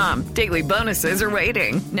LuckyLandSlots.com. Daily bonuses are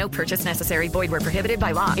waiting. No purchase necessary. Void where prohibited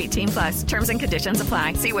by law. 18+. Terms and conditions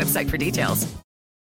apply. See website for details.